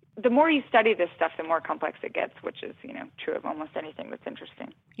 the more you study this stuff, the more complex it gets, which is, true of almost anything that's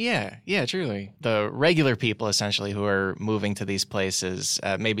interesting. Yeah, truly. The regular people, essentially, who are moving to these places,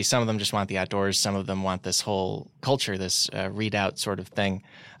 maybe some of them just want the outdoors, some of them want this whole culture, this readout sort of thing.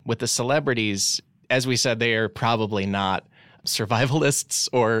 With the celebrities, as we said, they are probably not survivalists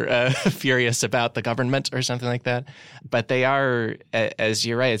or furious about the government or something like that. But they are, as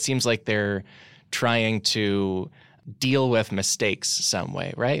you're right, it seems like they're trying to deal with mistakes some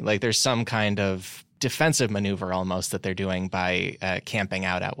way, right? Like there's some kind of defensive maneuver almost that they're doing by camping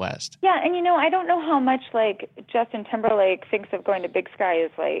out west. Yeah, and I don't know how much like Justin Timberlake thinks of going to Big Sky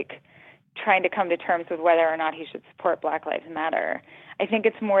as like trying to come to terms with whether or not he should support Black Lives Matter. I think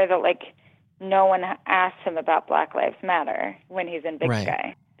it's more that like no one asks him about Black Lives Matter when he's in Big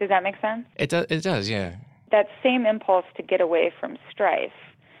Sky. Does that make sense? It does, yeah. That same impulse to get away from strife,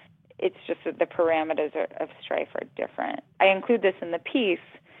 it's just that the parameters of strife are different. I include this in the piece,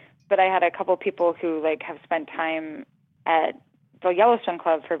 but I had a couple people who like have spent time at the Yellowstone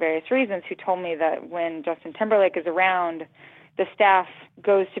Club for various reasons who told me that when Justin Timberlake is around, the staff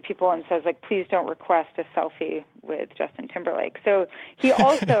goes to people and says, like, please don't request a selfie with Justin Timberlake. So he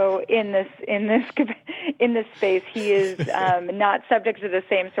also in this space, he is not subject to the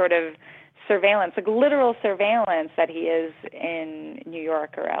same sort of surveillance, like literal surveillance that he is in New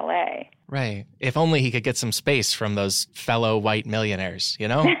York or LA. Right. If only he could get some space from those fellow white millionaires,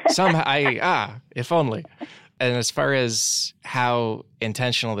 Somehow, if only. And as far as how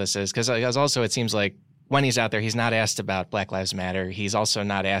intentional this is, because also it seems like when he's out there, he's not asked about Black Lives Matter. He's also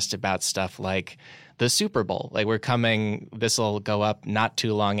not asked about stuff like the Super Bowl. Like this will go up not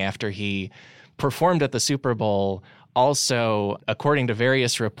too long after he performed at the Super Bowl. Also, according to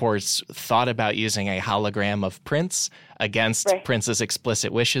various reports, thought about using a hologram of Prince against Prince's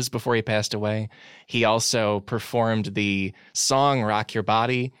explicit wishes before he passed away. He also performed the song Rock Your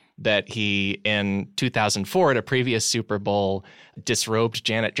Body that he, in 2004, at a previous Super Bowl, disrobed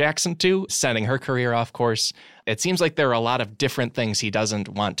Janet Jackson to, sending her career off course. It seems like there are a lot of different things he doesn't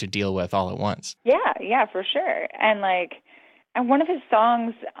want to deal with all at once. Yeah, for sure. And one of his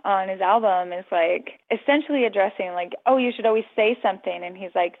songs on his album is like essentially addressing like, oh, you should always say something. And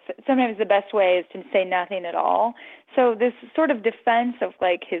he's like, sometimes the best way is to say nothing at all. So this sort of defense of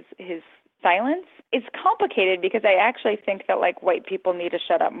like his silence is complicated because I actually think that like white people need to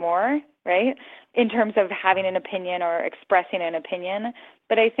shut up more, right? In terms of having an opinion or expressing an opinion.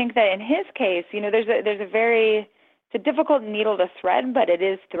 But I think that in his case, it's a difficult needle to thread, but it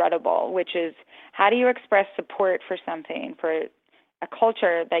is threadable, which is how do you express support for something, for a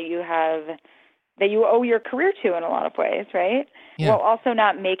culture that you owe your career to in a lot of ways, right? Yeah. While also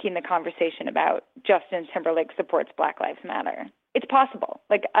not making the conversation about Justin Timberlake supports Black Lives Matter. It's possible.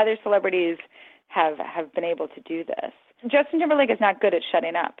 Like other celebrities have been able to do this. Justin Timberlake is not good at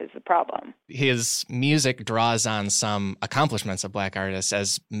shutting up is the problem. His music draws on some accomplishments of Black artists,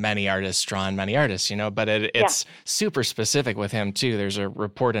 as many artists draw on many artists, but it's super specific with him, too. There's a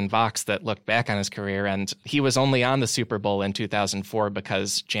report in Vox that looked back on his career, and he was only on the Super Bowl in 2004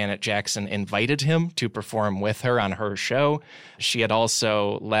 because Janet Jackson invited him to perform with her on her show. She had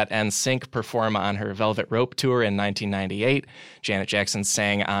also let NSYNC perform on her Velvet Rope tour in 1998. Janet Jackson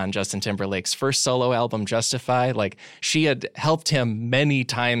sang on Justin Timberlake's first solo album, Justify. Like, she had helped him many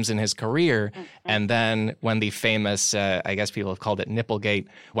times in his career. Mm-hmm. And then when the famous, I guess people have called it Nipplegate,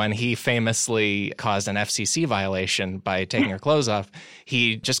 when he famously caused an FCC violation by taking her clothes off,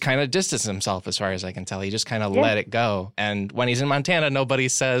 he just kind of distanced himself, as far as I can tell. He just kind of let it go. And when he's in Montana, nobody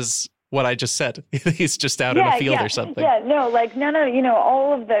says what I just said. He's just out in a field or something. Yeah, no,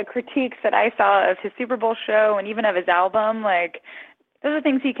 all of the critiques that I saw of his Super Bowl show and even of his album, like, those are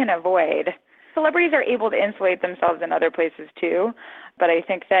things he can avoid. Celebrities are able to insulate themselves in other places too, but I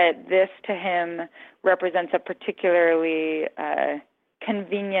think that this to him represents a particularly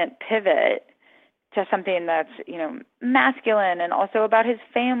convenient pivot to something that's, masculine and also about his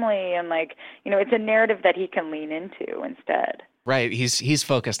family and it's a narrative that he can lean into instead. Right. He's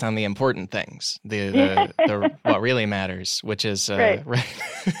focused on the important things, the what really matters, which is right.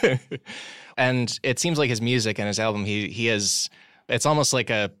 And it seems like his music and his album, he is. It's almost like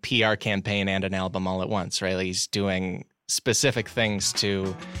a PR campaign and an album all at once, right? He's doing specific things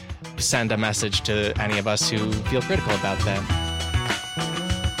to send a message to any of us who feel critical about that.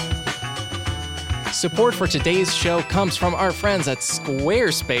 Support for today's show comes from our friends at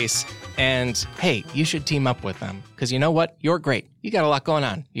Squarespace. And hey, you should team up with them because you know what? You're great. You got a lot going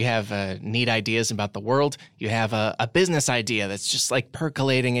on. You have neat ideas about the world. You have a business idea that's just like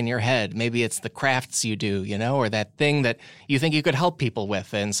percolating in your head. Maybe it's the crafts you do, or that thing that you think you could help people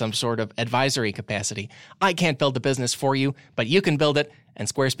with in some sort of advisory capacity. I can't build the business for you, but you can build it, and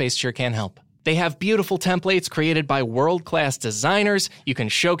Squarespace sure can help. They have beautiful templates created by world-class designers. You can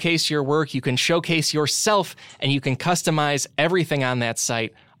showcase your work, you can showcase yourself, and you can customize everything on that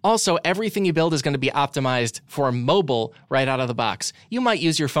site. Also, everything you build is going to be optimized for mobile right out of the box. You might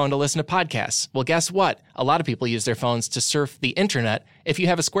use your phone to listen to podcasts. Well, guess what? A lot of people use their phones to surf the internet. If you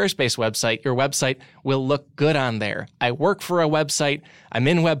have a Squarespace website, your website will look good on there. I work for a website. I'm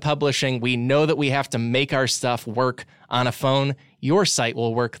in web publishing. We know that we have to make our stuff work on a phone. Your site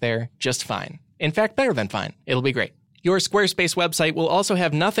will work there just fine. In fact, better than fine. It'll be great. Your Squarespace website will also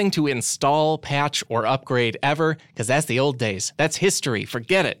have nothing to install, patch, or upgrade ever, because that's the old days. That's history.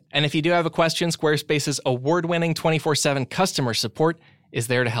 Forget it. And if you do have a question, Squarespace's award-winning 24/7 customer support is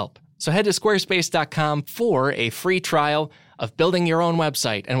there to help. So head to squarespace.com for a free trial of building your own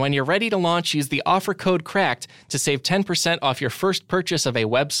website. And when you're ready to launch, use the offer code CRACKED to save 10% off your first purchase of a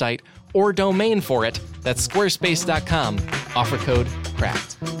website or domain for it. That's squarespace.com, offer code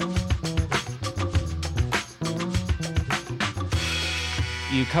CRACKED.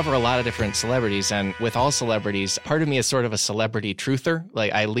 You cover a lot of different celebrities, and with all celebrities, part of me is sort of a celebrity truther.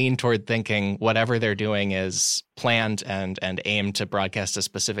 Like, I lean toward thinking whatever they're doing is planned and aimed to broadcast a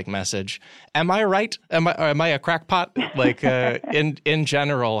specific message. Am I right? Am I a crackpot? Like, in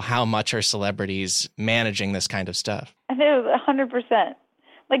general, how much are celebrities managing this kind of stuff? I think it was 100%.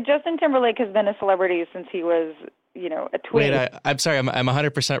 Like, Justin Timberlake has been a celebrity since he was, a tween. Wait, I'm sorry, I'm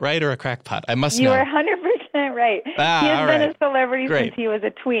 100% right or a crackpot? I must know. You are 100% right. He has been a celebrity since he was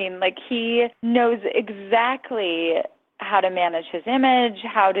a tween. Like, he knows exactly how to manage his image,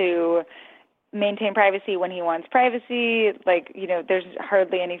 how to maintain privacy when he wants privacy. Like, there's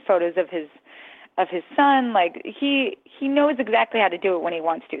hardly any photos of his son. Like, he knows exactly how to do it when he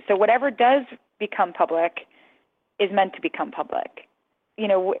wants to. So whatever does become public is meant to become public.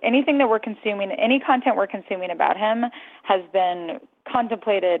 Anything that we're consuming, any content we're consuming about him has been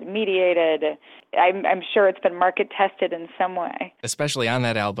contemplated, mediated. I'm sure it's been market tested in some way. Especially on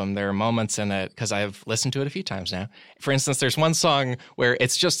that album, there are moments in it, because I've listened to it a few times now. For instance, there's one song where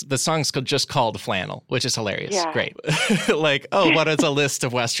the song's just called Flannel, which is hilarious. Yeah. Great. Like, what is a list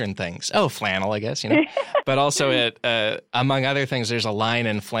of Western things? Oh, flannel, I guess, But also among other things, there's a line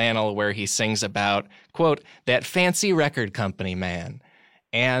in Flannel where he sings about, quote, that fancy record company man.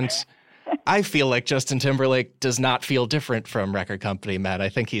 And I feel like Justin Timberlake does not feel different from record company men. I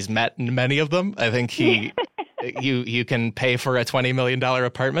think he's met many of them. I think you can pay for a $20 million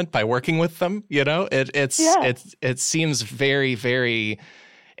apartment by working with them. It seems very, very.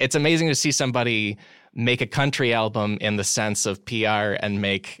 It's amazing to see somebody make a country album in the sense of PR and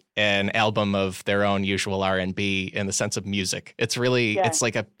make an album of their own usual R&B in the sense of music. It's really, it's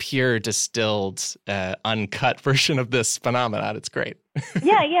like a pure distilled, uncut version of this phenomenon. It's great.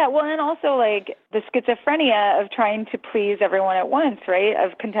 Yeah. Well, and also like the schizophrenia of trying to please everyone at once, right?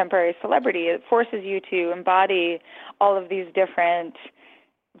 Of contemporary celebrity. It forces you to embody all of these different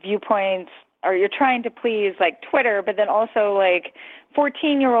viewpoints, or you're trying to please like Twitter, but then also like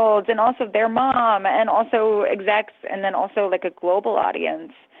 14-year-olds and also their mom and also execs and then also like a global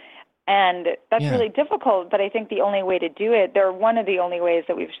audience. And that's really difficult, but I think the only way to do it, one of the only ways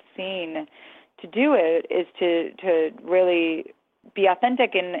that we've seen to do it is to really be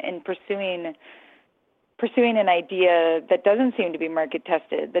authentic in pursuing an idea that doesn't seem to be market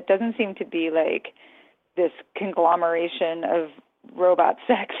tested, that doesn't seem to be like this conglomeration of robot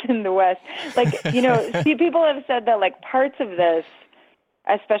sex in the West. Like, see, people have said that like parts of this,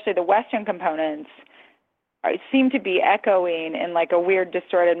 especially the Western components, seem to be echoing in like a weird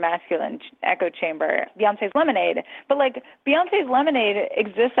distorted masculine echo chamber. Beyonce's Lemonade. But like Beyonce's Lemonade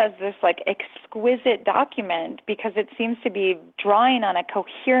exists as this like exquisite document because it seems to be drawing on a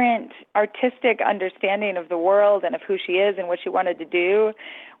coherent artistic understanding of the world and of who she is and what she wanted to do.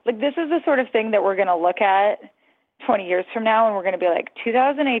 Like, this is the sort of thing that we're going to look at 20 years from now and we're going to be like,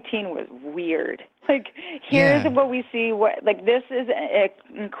 2018 was weird. Like, here's what we see. This is an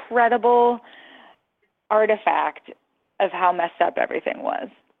incredible artifact of how messed up everything was.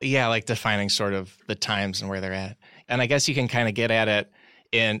 Yeah, like defining sort of the times and where they're at. And I guess you can kind of get at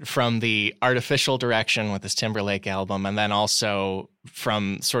it from the artificial direction with this Timberlake album, and then also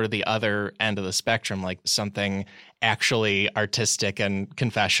from sort of the other end of the spectrum, like something actually artistic and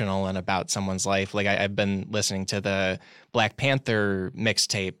confessional and about someone's life. Like I've been listening to the Black Panther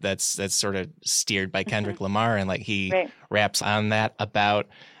mixtape that's sort of steered by Kendrick Lamar, and like he raps on that about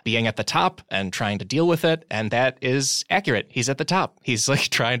being at the top and trying to deal with it. And that is accurate. He's at the top. He's like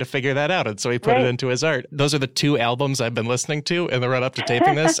trying to figure that out. And so he put it into his art. Those are the 2 albums I've been listening to in the run up to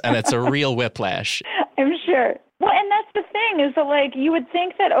taping this. And it's a real whiplash. I'm sure. Well, and that's the thing is that, like, you would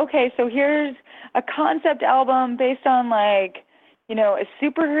think that, okay, so here's a concept album based on, like, you know, a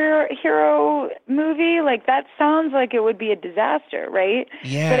superhero movie. Like, that sounds like it would be a disaster, right?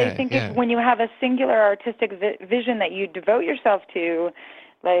 Yeah. But I think if, when you have a singular artistic vision that you devote yourself to,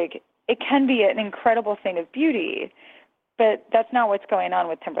 like, it can be an incredible thing of beauty. But that's not what's going on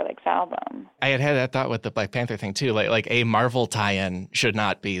with Timberlake's album. I had that thought with the Black Panther thing, too. Like a Marvel tie-in should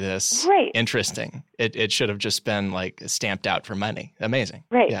not be this interesting. It should have just been, like, stamped out for money. Amazing.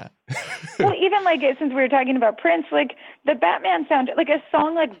 Right. Yeah. Well, even, like, since we were talking about Prince, like, the Batman soundtrack, like, a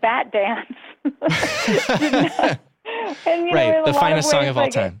song like Bat Dance. And, you know, the finest song of all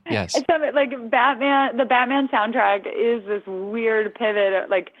time. Yes. It's like the Batman soundtrack is this weird pivot,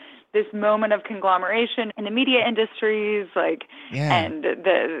 like, this moment of conglomeration in the media industries, like, and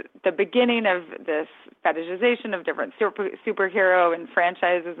the beginning of this fetishization of different superhero and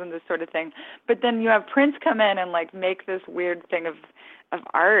franchises and this sort of thing. But then you have Prince come in and, like, make this weird thing of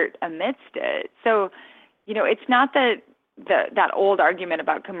art amidst it. So, you know, it's not that old argument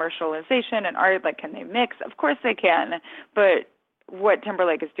about commercialization and art, like, can they mix? Of course they can, but what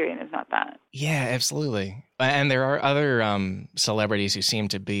Timberlake is doing is not that. Yeah, absolutely. And there are other celebrities who seem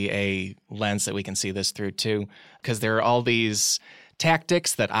to be a lens that we can see this through too, because there are all these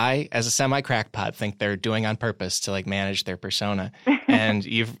tactics that I, as a semi-crackpot, think they're doing on purpose to, like, manage their persona. And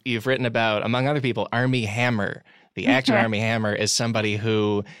you've written about, among other people, Armie Hammer. The actor Armie Hammer is somebody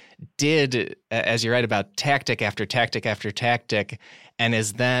who did, as you write about, tactic after tactic after tactic, and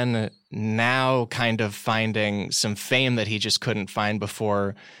is then now kind of finding some fame that he just couldn't find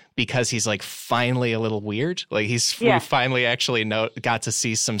before because he's, like, finally a little weird. Like, we finally actually got to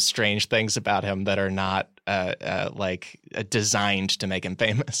see some strange things about him that are not designed to make him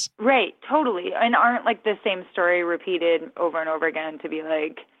famous. Right, totally. And aren't, like, the same story repeated over and over again to be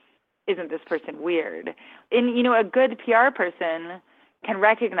like, isn't this person weird? And, you know, a good PR person can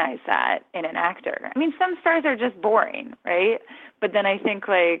recognize that in an actor. I mean, some stars are just boring, right? But then I think,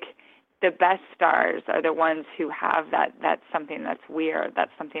 like, the best stars are the ones who have that's something that's weird,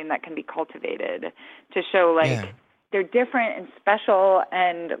 that's something that can be cultivated to show, like, they're different and special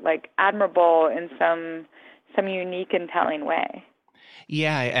and, like, admirable in some unique and telling way.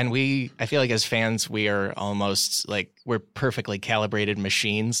 Yeah, and I feel like as fans, we are almost like we're perfectly calibrated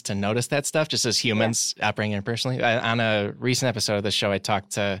machines to notice that stuff, just as humans operating impersonally. On a recent episode of the show, I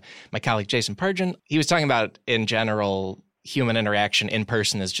talked to my colleague Jason Pargin. He was talking about, in general, human interaction in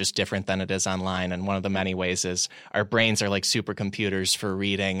person is just different than it is online. And one of the many ways is our brains are like supercomputers for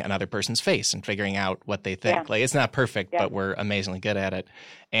reading another person's face and figuring out what they think. Like, it's not perfect, but we're amazingly good at it.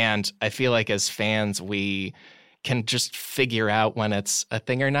 And I feel like as fans, we can just figure out when it's a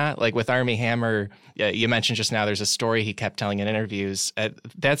thing or not. Like with Armie Hammer, you mentioned just now, there's a story he kept telling in interviews.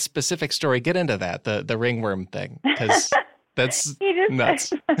 That specific story, get into that, the ringworm thing, because that's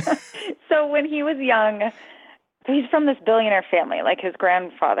nuts. So when he was young, he's from this billionaire family. Like, his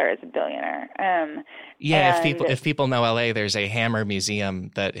grandfather is a billionaire. If people know LA, there's a Hammer museum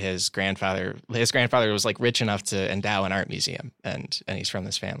that his grandfather was, like, rich enough to endow an art museum, and he's from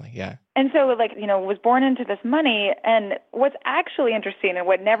this family. Yeah. And so, like, you know, was born into this money. And what's actually interesting and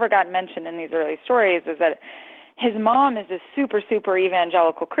what never got mentioned in these early stories is that his mom is this super, super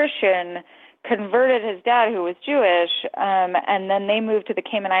evangelical Christian, converted his dad, who was Jewish, and then they moved to the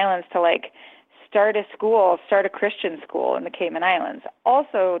Cayman Islands to, like, start a Christian school in the Cayman Islands.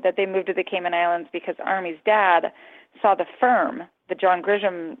 Also, that they moved to the Cayman Islands because Armie's dad saw The Firm, the John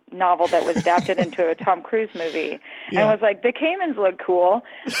Grisham novel that was adapted into a Tom Cruise movie, and was like, the Caymans look cool.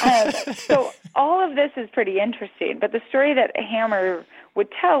 So all of this is pretty interesting. But the story that Hammer would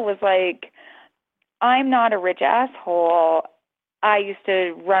tell was like, I'm not a rich asshole. I used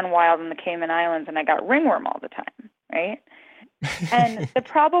to run wild in the Cayman Islands, and I got ringworm all the time, right? And the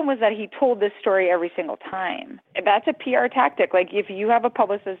problem was that he told this story every single time. That's a PR tactic. Like, if you have a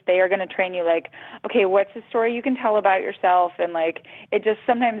publicist, they are going to train you, like, okay, what's the story you can tell about yourself? And, like, it just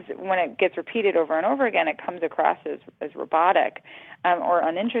sometimes when it gets repeated over and over again, it comes across as robotic or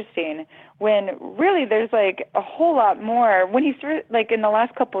uninteresting, when really there's, like, a whole lot more. When he started, like, in the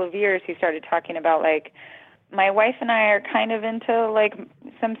last couple of years, he started talking about, like, my wife and I are kind of into, like,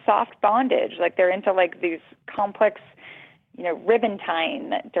 some soft bondage. Like, they're into, like, these complex, you know, ribbon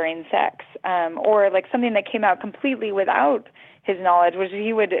tying during sex, or like something that came out completely without his knowledge, which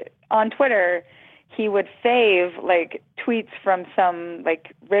he would, on Twitter, he would fave, like, tweets from some,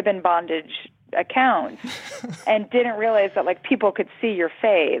 like, ribbon bondage accounts and didn't realize that like people could see your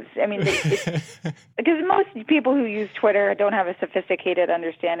faves. I mean, because most people who use Twitter don't have a sophisticated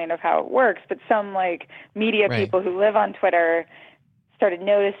understanding of how it works, but some like media people who live on Twitter started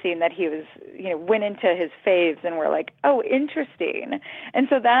noticing that he was, went into his faves and were like, oh, interesting. And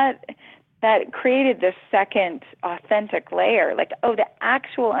so that created this second authentic layer, like, oh, the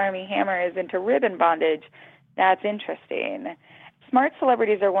actual Armie Hammer is into ribbon bondage. That's interesting. Smart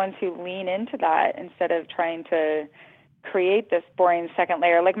celebrities are ones who lean into that instead of trying to create this boring second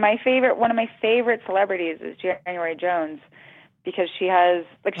layer. Like one of my favorite celebrities is January Jones, because she has,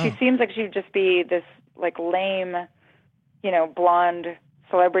 like, she seems like she'd just be this like lame, blonde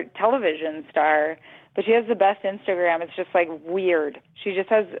celebrity television star, but she has the best Instagram. It's just like weird. She just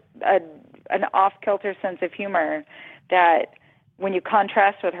has an off-kilter sense of humor that when you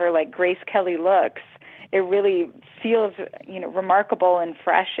contrast with her like Grace Kelly looks, it really feels, remarkable and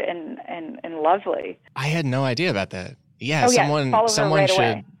fresh and lovely. I had no idea about that. Yeah, someone should.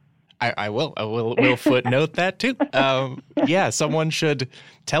 Away. I will footnote that too. Someone should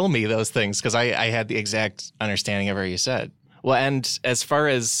tell me those things, because I had the exact understanding of what you said. Well, and as far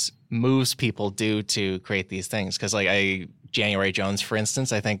as moves people do to create these things, because like January Jones, for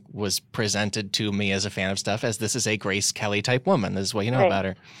instance, I think was presented to me as a fan of stuff as this is a Grace Kelly type woman. This is what you know about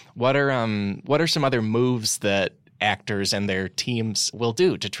her. What are some other moves that actors and their teams will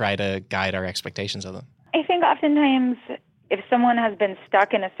do to try to guide our expectations of them? I think oftentimes if someone has been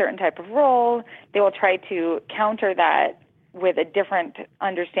stuck in a certain type of role, they will try to counter that with a different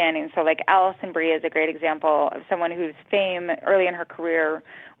understanding. So like Alison Brie is a great example of someone whose fame early in her career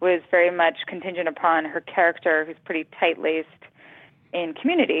was very much contingent upon her character, who's pretty tight-laced in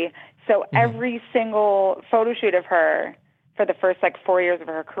Community. So every single photo shoot of her for the first like 4 years of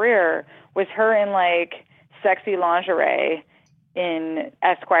her career was her in like sexy lingerie in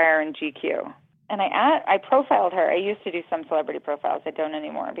Esquire and GQ. And I profiled her. I used to do some celebrity profiles. I don't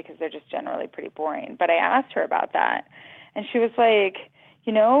anymore because they're just generally pretty boring. But I asked her about that. And she was like,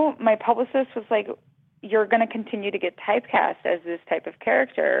 my publicist was like, you're going to continue to get typecast as this type of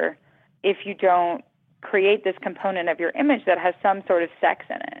character if you don't create this component of your image that has some sort of sex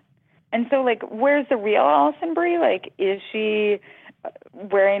in it. And so, like, where's the real Alison Brie? Like, is she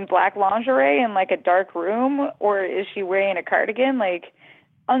wearing black lingerie in, like, a dark room? Or is she wearing a cardigan? Like,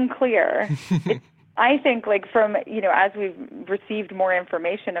 unclear. I think, like, from, as we've received more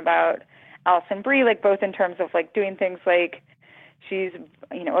information about Alison Brie, like both in terms of like doing things like she's,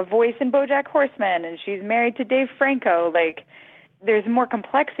 a voice in BoJack Horseman and she's married to Dave Franco, like there's more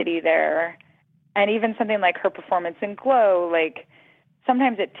complexity there. And even something like her performance in Glow, like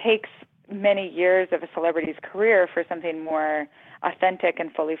sometimes it takes many years of a celebrity's career for something more authentic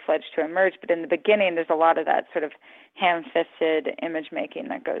and fully fledged to emerge. But in the beginning, there's a lot of that sort of ham-fisted image making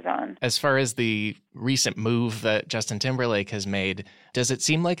that goes on. As far as the recent move that Justin Timberlake has made, does it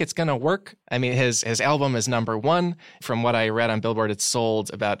seem like it's going to work? I mean, his album is #1. From what I read on Billboard, it's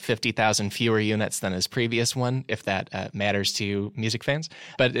sold about 50,000 fewer units than his previous one, if that matters to you music fans.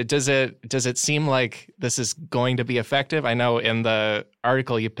 But does it seem like this is going to be effective? I know in the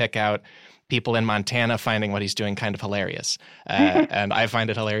article you pick out people in Montana finding what he's doing kind of hilarious. And I find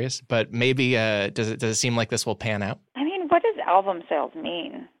it hilarious. But maybe does it seem like this will pan out? I mean, what does album sales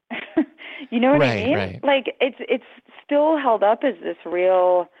mean? You know what I mean? Right. Like, it's still held up as this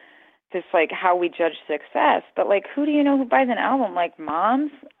like how we judge success. But like, who do you know who buys an album? Like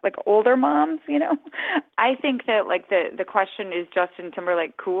moms? Like older moms, I think that like the question, is Justin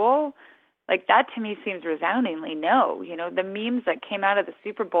Timberlake cool? Like that to me seems resoundingly no. The memes that came out of the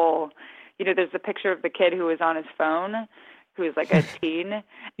Super Bowl, there's the picture of the kid who was on his phone, who was like a teen.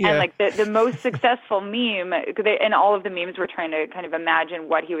 Yeah. And like the most successful meme, and all of the memes were trying to kind of imagine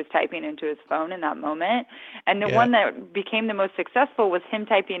what he was typing into his phone in that moment. And the one that became the most successful was him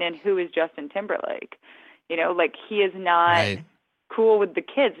typing in, who is Justin Timberlake? Like he is not cool with the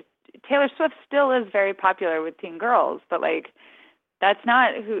kids. Taylor Swift still is very popular with teen girls, but like that's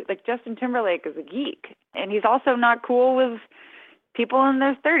not who, like Justin Timberlake is a geek. And he's also not cool with people in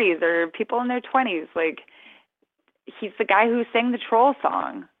their 30s or people in their 20s. Like, he's the guy who sang the Troll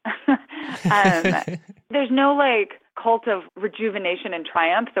song. There's no, like, cult of rejuvenation and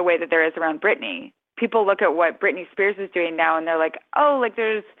triumph the way that there is around Britney. People look at what Britney Spears is doing now, and they're like, oh, like,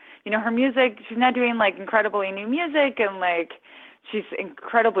 there's, her music, she's not doing, like, incredibly new music, and, like, she's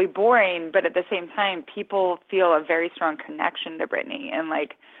incredibly boring, but at the same time, people feel a very strong connection to Britney, and,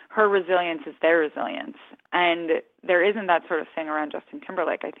 like, her resilience is their resilience. And there isn't that sort of thing around Justin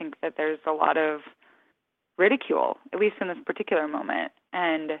Timberlake. I think that there's a lot of ridicule, at least in this particular moment.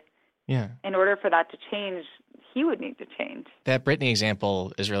 And Yeah. In order for that to change, he would need to change. That Britney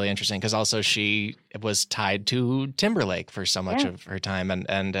example is really interesting because also she was tied to Timberlake for so much of her time,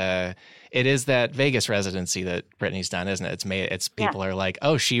 and it is that Vegas residency that Britney's done, isn't it? It's people are like,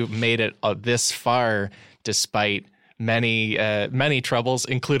 oh, she made it this far despite many troubles,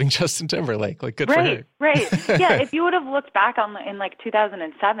 including Justin Timberlake. Like, good for her. Right. Yeah. If you would have looked back in like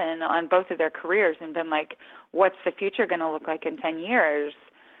 2007 on both of their careers and been like, what's the future going to look like in 10 years?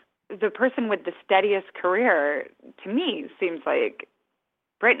 The person with the steadiest career, to me, seems like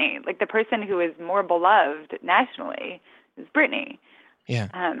Britney. Like, the person who is more beloved nationally is Britney. Yeah.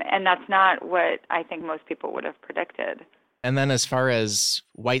 And that's not what I think most people would have predicted. And then as far as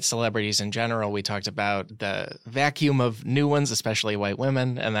white celebrities in general, we talked about the vacuum of new ones, especially white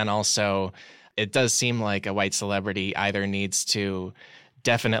women. And then also it does seem like a white celebrity either needs to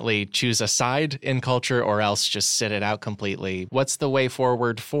definitely choose a side in culture or else just sit it out completely. What's the way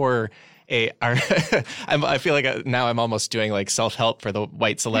forward for I feel like now I'm almost doing like self-help for the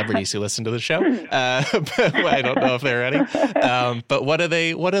white celebrities who listen to the show. But I don't know if they're ready. But what do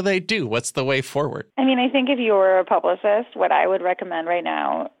they do? What's the way forward? I mean, I think if you were a publicist, what I would recommend right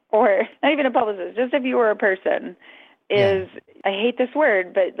now, or not even a publicist, just if you were a person, is, I hate this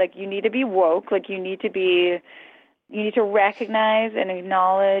word, but like, you need to be woke. Like, you need to recognize and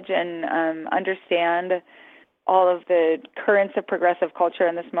acknowledge and understand all of the currents of progressive culture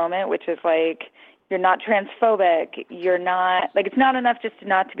in this moment, which is like, you're not transphobic. You're not, like, it's not enough just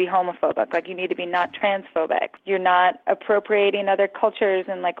not to be homophobic. Like, you need to be not transphobic. You're not appropriating other cultures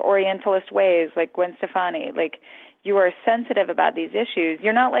in like Orientalist ways, like Gwen Stefani. Like, you are sensitive about these issues.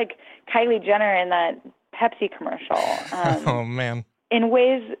 You're not like Kylie Jenner in that Pepsi commercial. Oh, man. In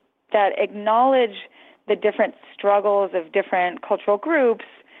ways that acknowledge the different struggles of different cultural groups,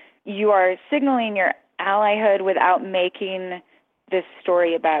 you are signaling your allyhood without making this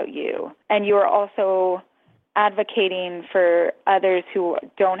story about you. And you are also advocating for others who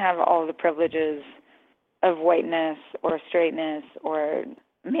don't have all the privileges of whiteness or straightness or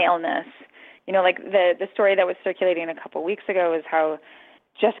maleness. You know, like the story that was circulating a couple weeks ago is how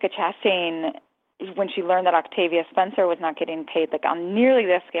Jessica Chastain, when she learned that Octavia Spencer was not getting paid like on nearly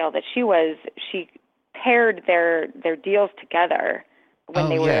the scale that she was, she paired their deals together when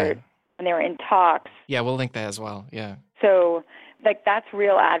they were in talks. Yeah, we'll link that as well. Yeah. So, like, that's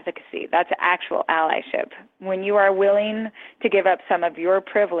real advocacy. That's actual allyship. When you are willing to give up some of your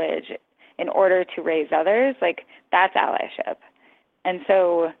privilege in order to raise others, like, that's allyship. And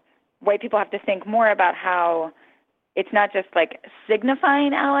so white people have to think more about how it's not just like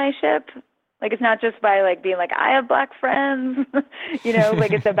signifying allyship. Like, it's not just by like being like, I have black friends, you know,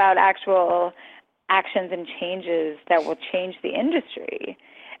 like, it's about actual actions and changes that will change the industry.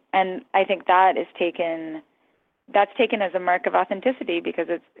 And I think that's taken as a mark of authenticity because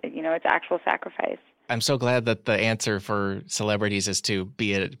it's, you know, it's actual sacrifice. I'm so glad that the answer for celebrities is to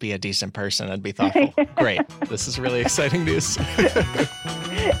be a decent person and be thoughtful. Great. This is really exciting news.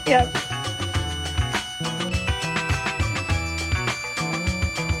 Yep.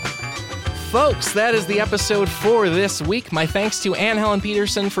 Folks, that is the episode for this week. My thanks to Anne Helen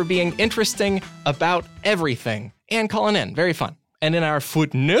Peterson for being interesting about everything and calling in. Very fun. And in our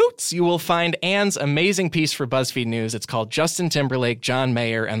footnotes, you will find Anne's amazing piece for BuzzFeed News. It's called Justin Timberlake, John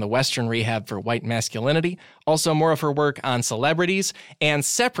Mayer, and the Western Rehab for White Masculinity. Also, more of her work on celebrities. And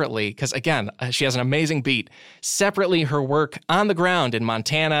separately, because again, she has an amazing beat, separately, her work on the ground in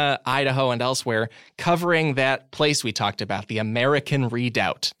Montana, Idaho, and elsewhere, covering that place we talked about, the American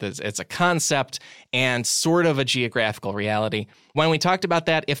Redoubt. It's a concept and sort of a geographical reality. When we talked about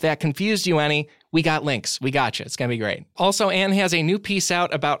that, if that confused you any, we got links. We got you. It's going to be great. Also, Anne has a new piece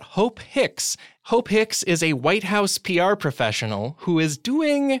out about Hope Hicks. Hope Hicks is a White House PR professional who is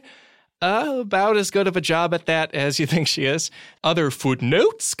doing about as good of a job at that as you think she is. Other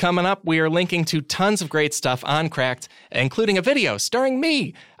footnotes coming up. We are linking to tons of great stuff on Cracked, including a video starring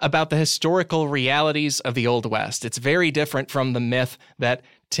me about the historical realities of the Old West. It's very different from the myth that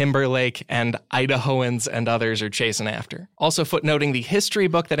Timberlake and Idahoans and others are chasing after. Also footnoting the history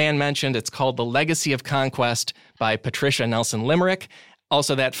book that Anne mentioned. It's called The Legacy of Conquest by Patricia Nelson Limerick.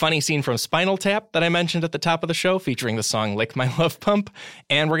 Also that funny scene from Spinal Tap that I mentioned at the top of the show featuring the song Lick My Love Pump.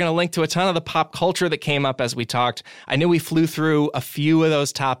 And we're going to link to a ton of the pop culture that came up as we talked. I knew we flew through a few of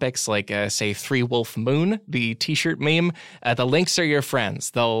those topics like, say, Three Wolf Moon, the t-shirt meme. The links are your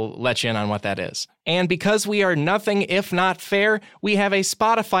friends. They'll let you in on what that is. And because we are nothing if not fair, we have a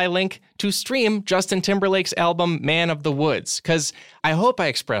Spotify link to stream Justin Timberlake's album Man of the Woods. Because I hope I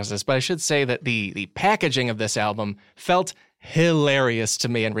expressed this, but I should say that the packaging of this album felt hilarious to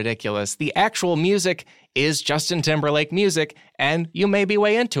me and ridiculous. The actual music is Justin Timberlake music, and you may be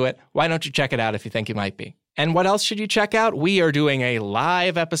way into it. Why don't you check it out if you think you might be? And what else should you check out? We are doing a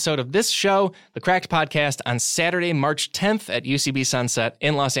live episode of this show, The Cracked Podcast, on Saturday, March 10th at UCB Sunset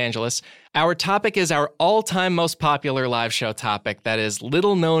in Los Angeles. Our topic is our all-time most popular live show topic, that is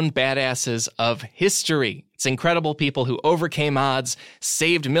little-known badasses of history. It's incredible people who overcame odds,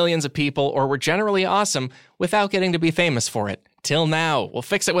 saved millions of people, or were generally awesome without getting to be famous for it. Till now, we'll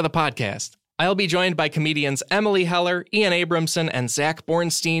fix it with a podcast. I'll be joined by comedians Emily Heller, Ian Abramson, and Zach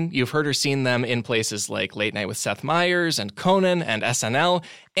Bornstein. You've heard or seen them in places like Late Night with Seth Meyers and Conan and SNL,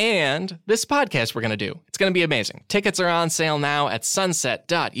 and this podcast we're going to do. It's going to be amazing. Tickets are on sale now at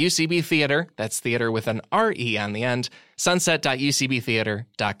sunset.ucbtheater. That's theater with an R-E on the end,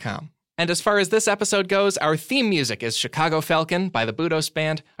 sunset.ucbtheater.com. And as far as this episode goes, our theme music is Chicago Falcon by the Budos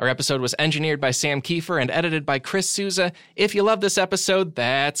Band. Our episode was engineered by Sam Kiefer and edited by Chris Souza. If you love this episode,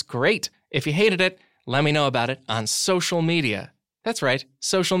 that's great. If you hated it, let me know about it on social media. That's right,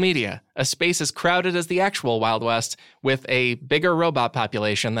 social media, a space as crowded as the actual Wild West with a bigger robot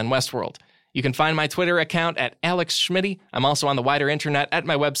population than Westworld. You can find my Twitter account at Alex Schmitty. I'm also on the wider internet at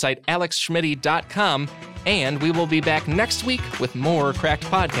my website, alexschmitty.com. And we will be back next week with more Cracked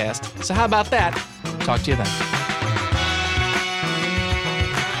Podcast. So how about that? Talk to you then.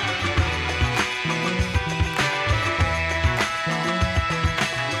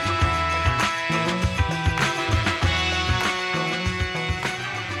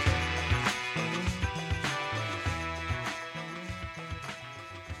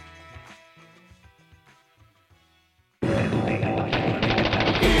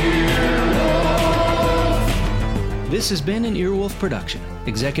 This has been an Earwolf production,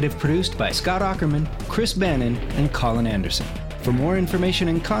 executive produced by Scott Aukerman, Chris Bannon, and Colin Anderson. For more information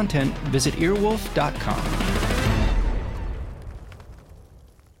and content, visit earwolf.com.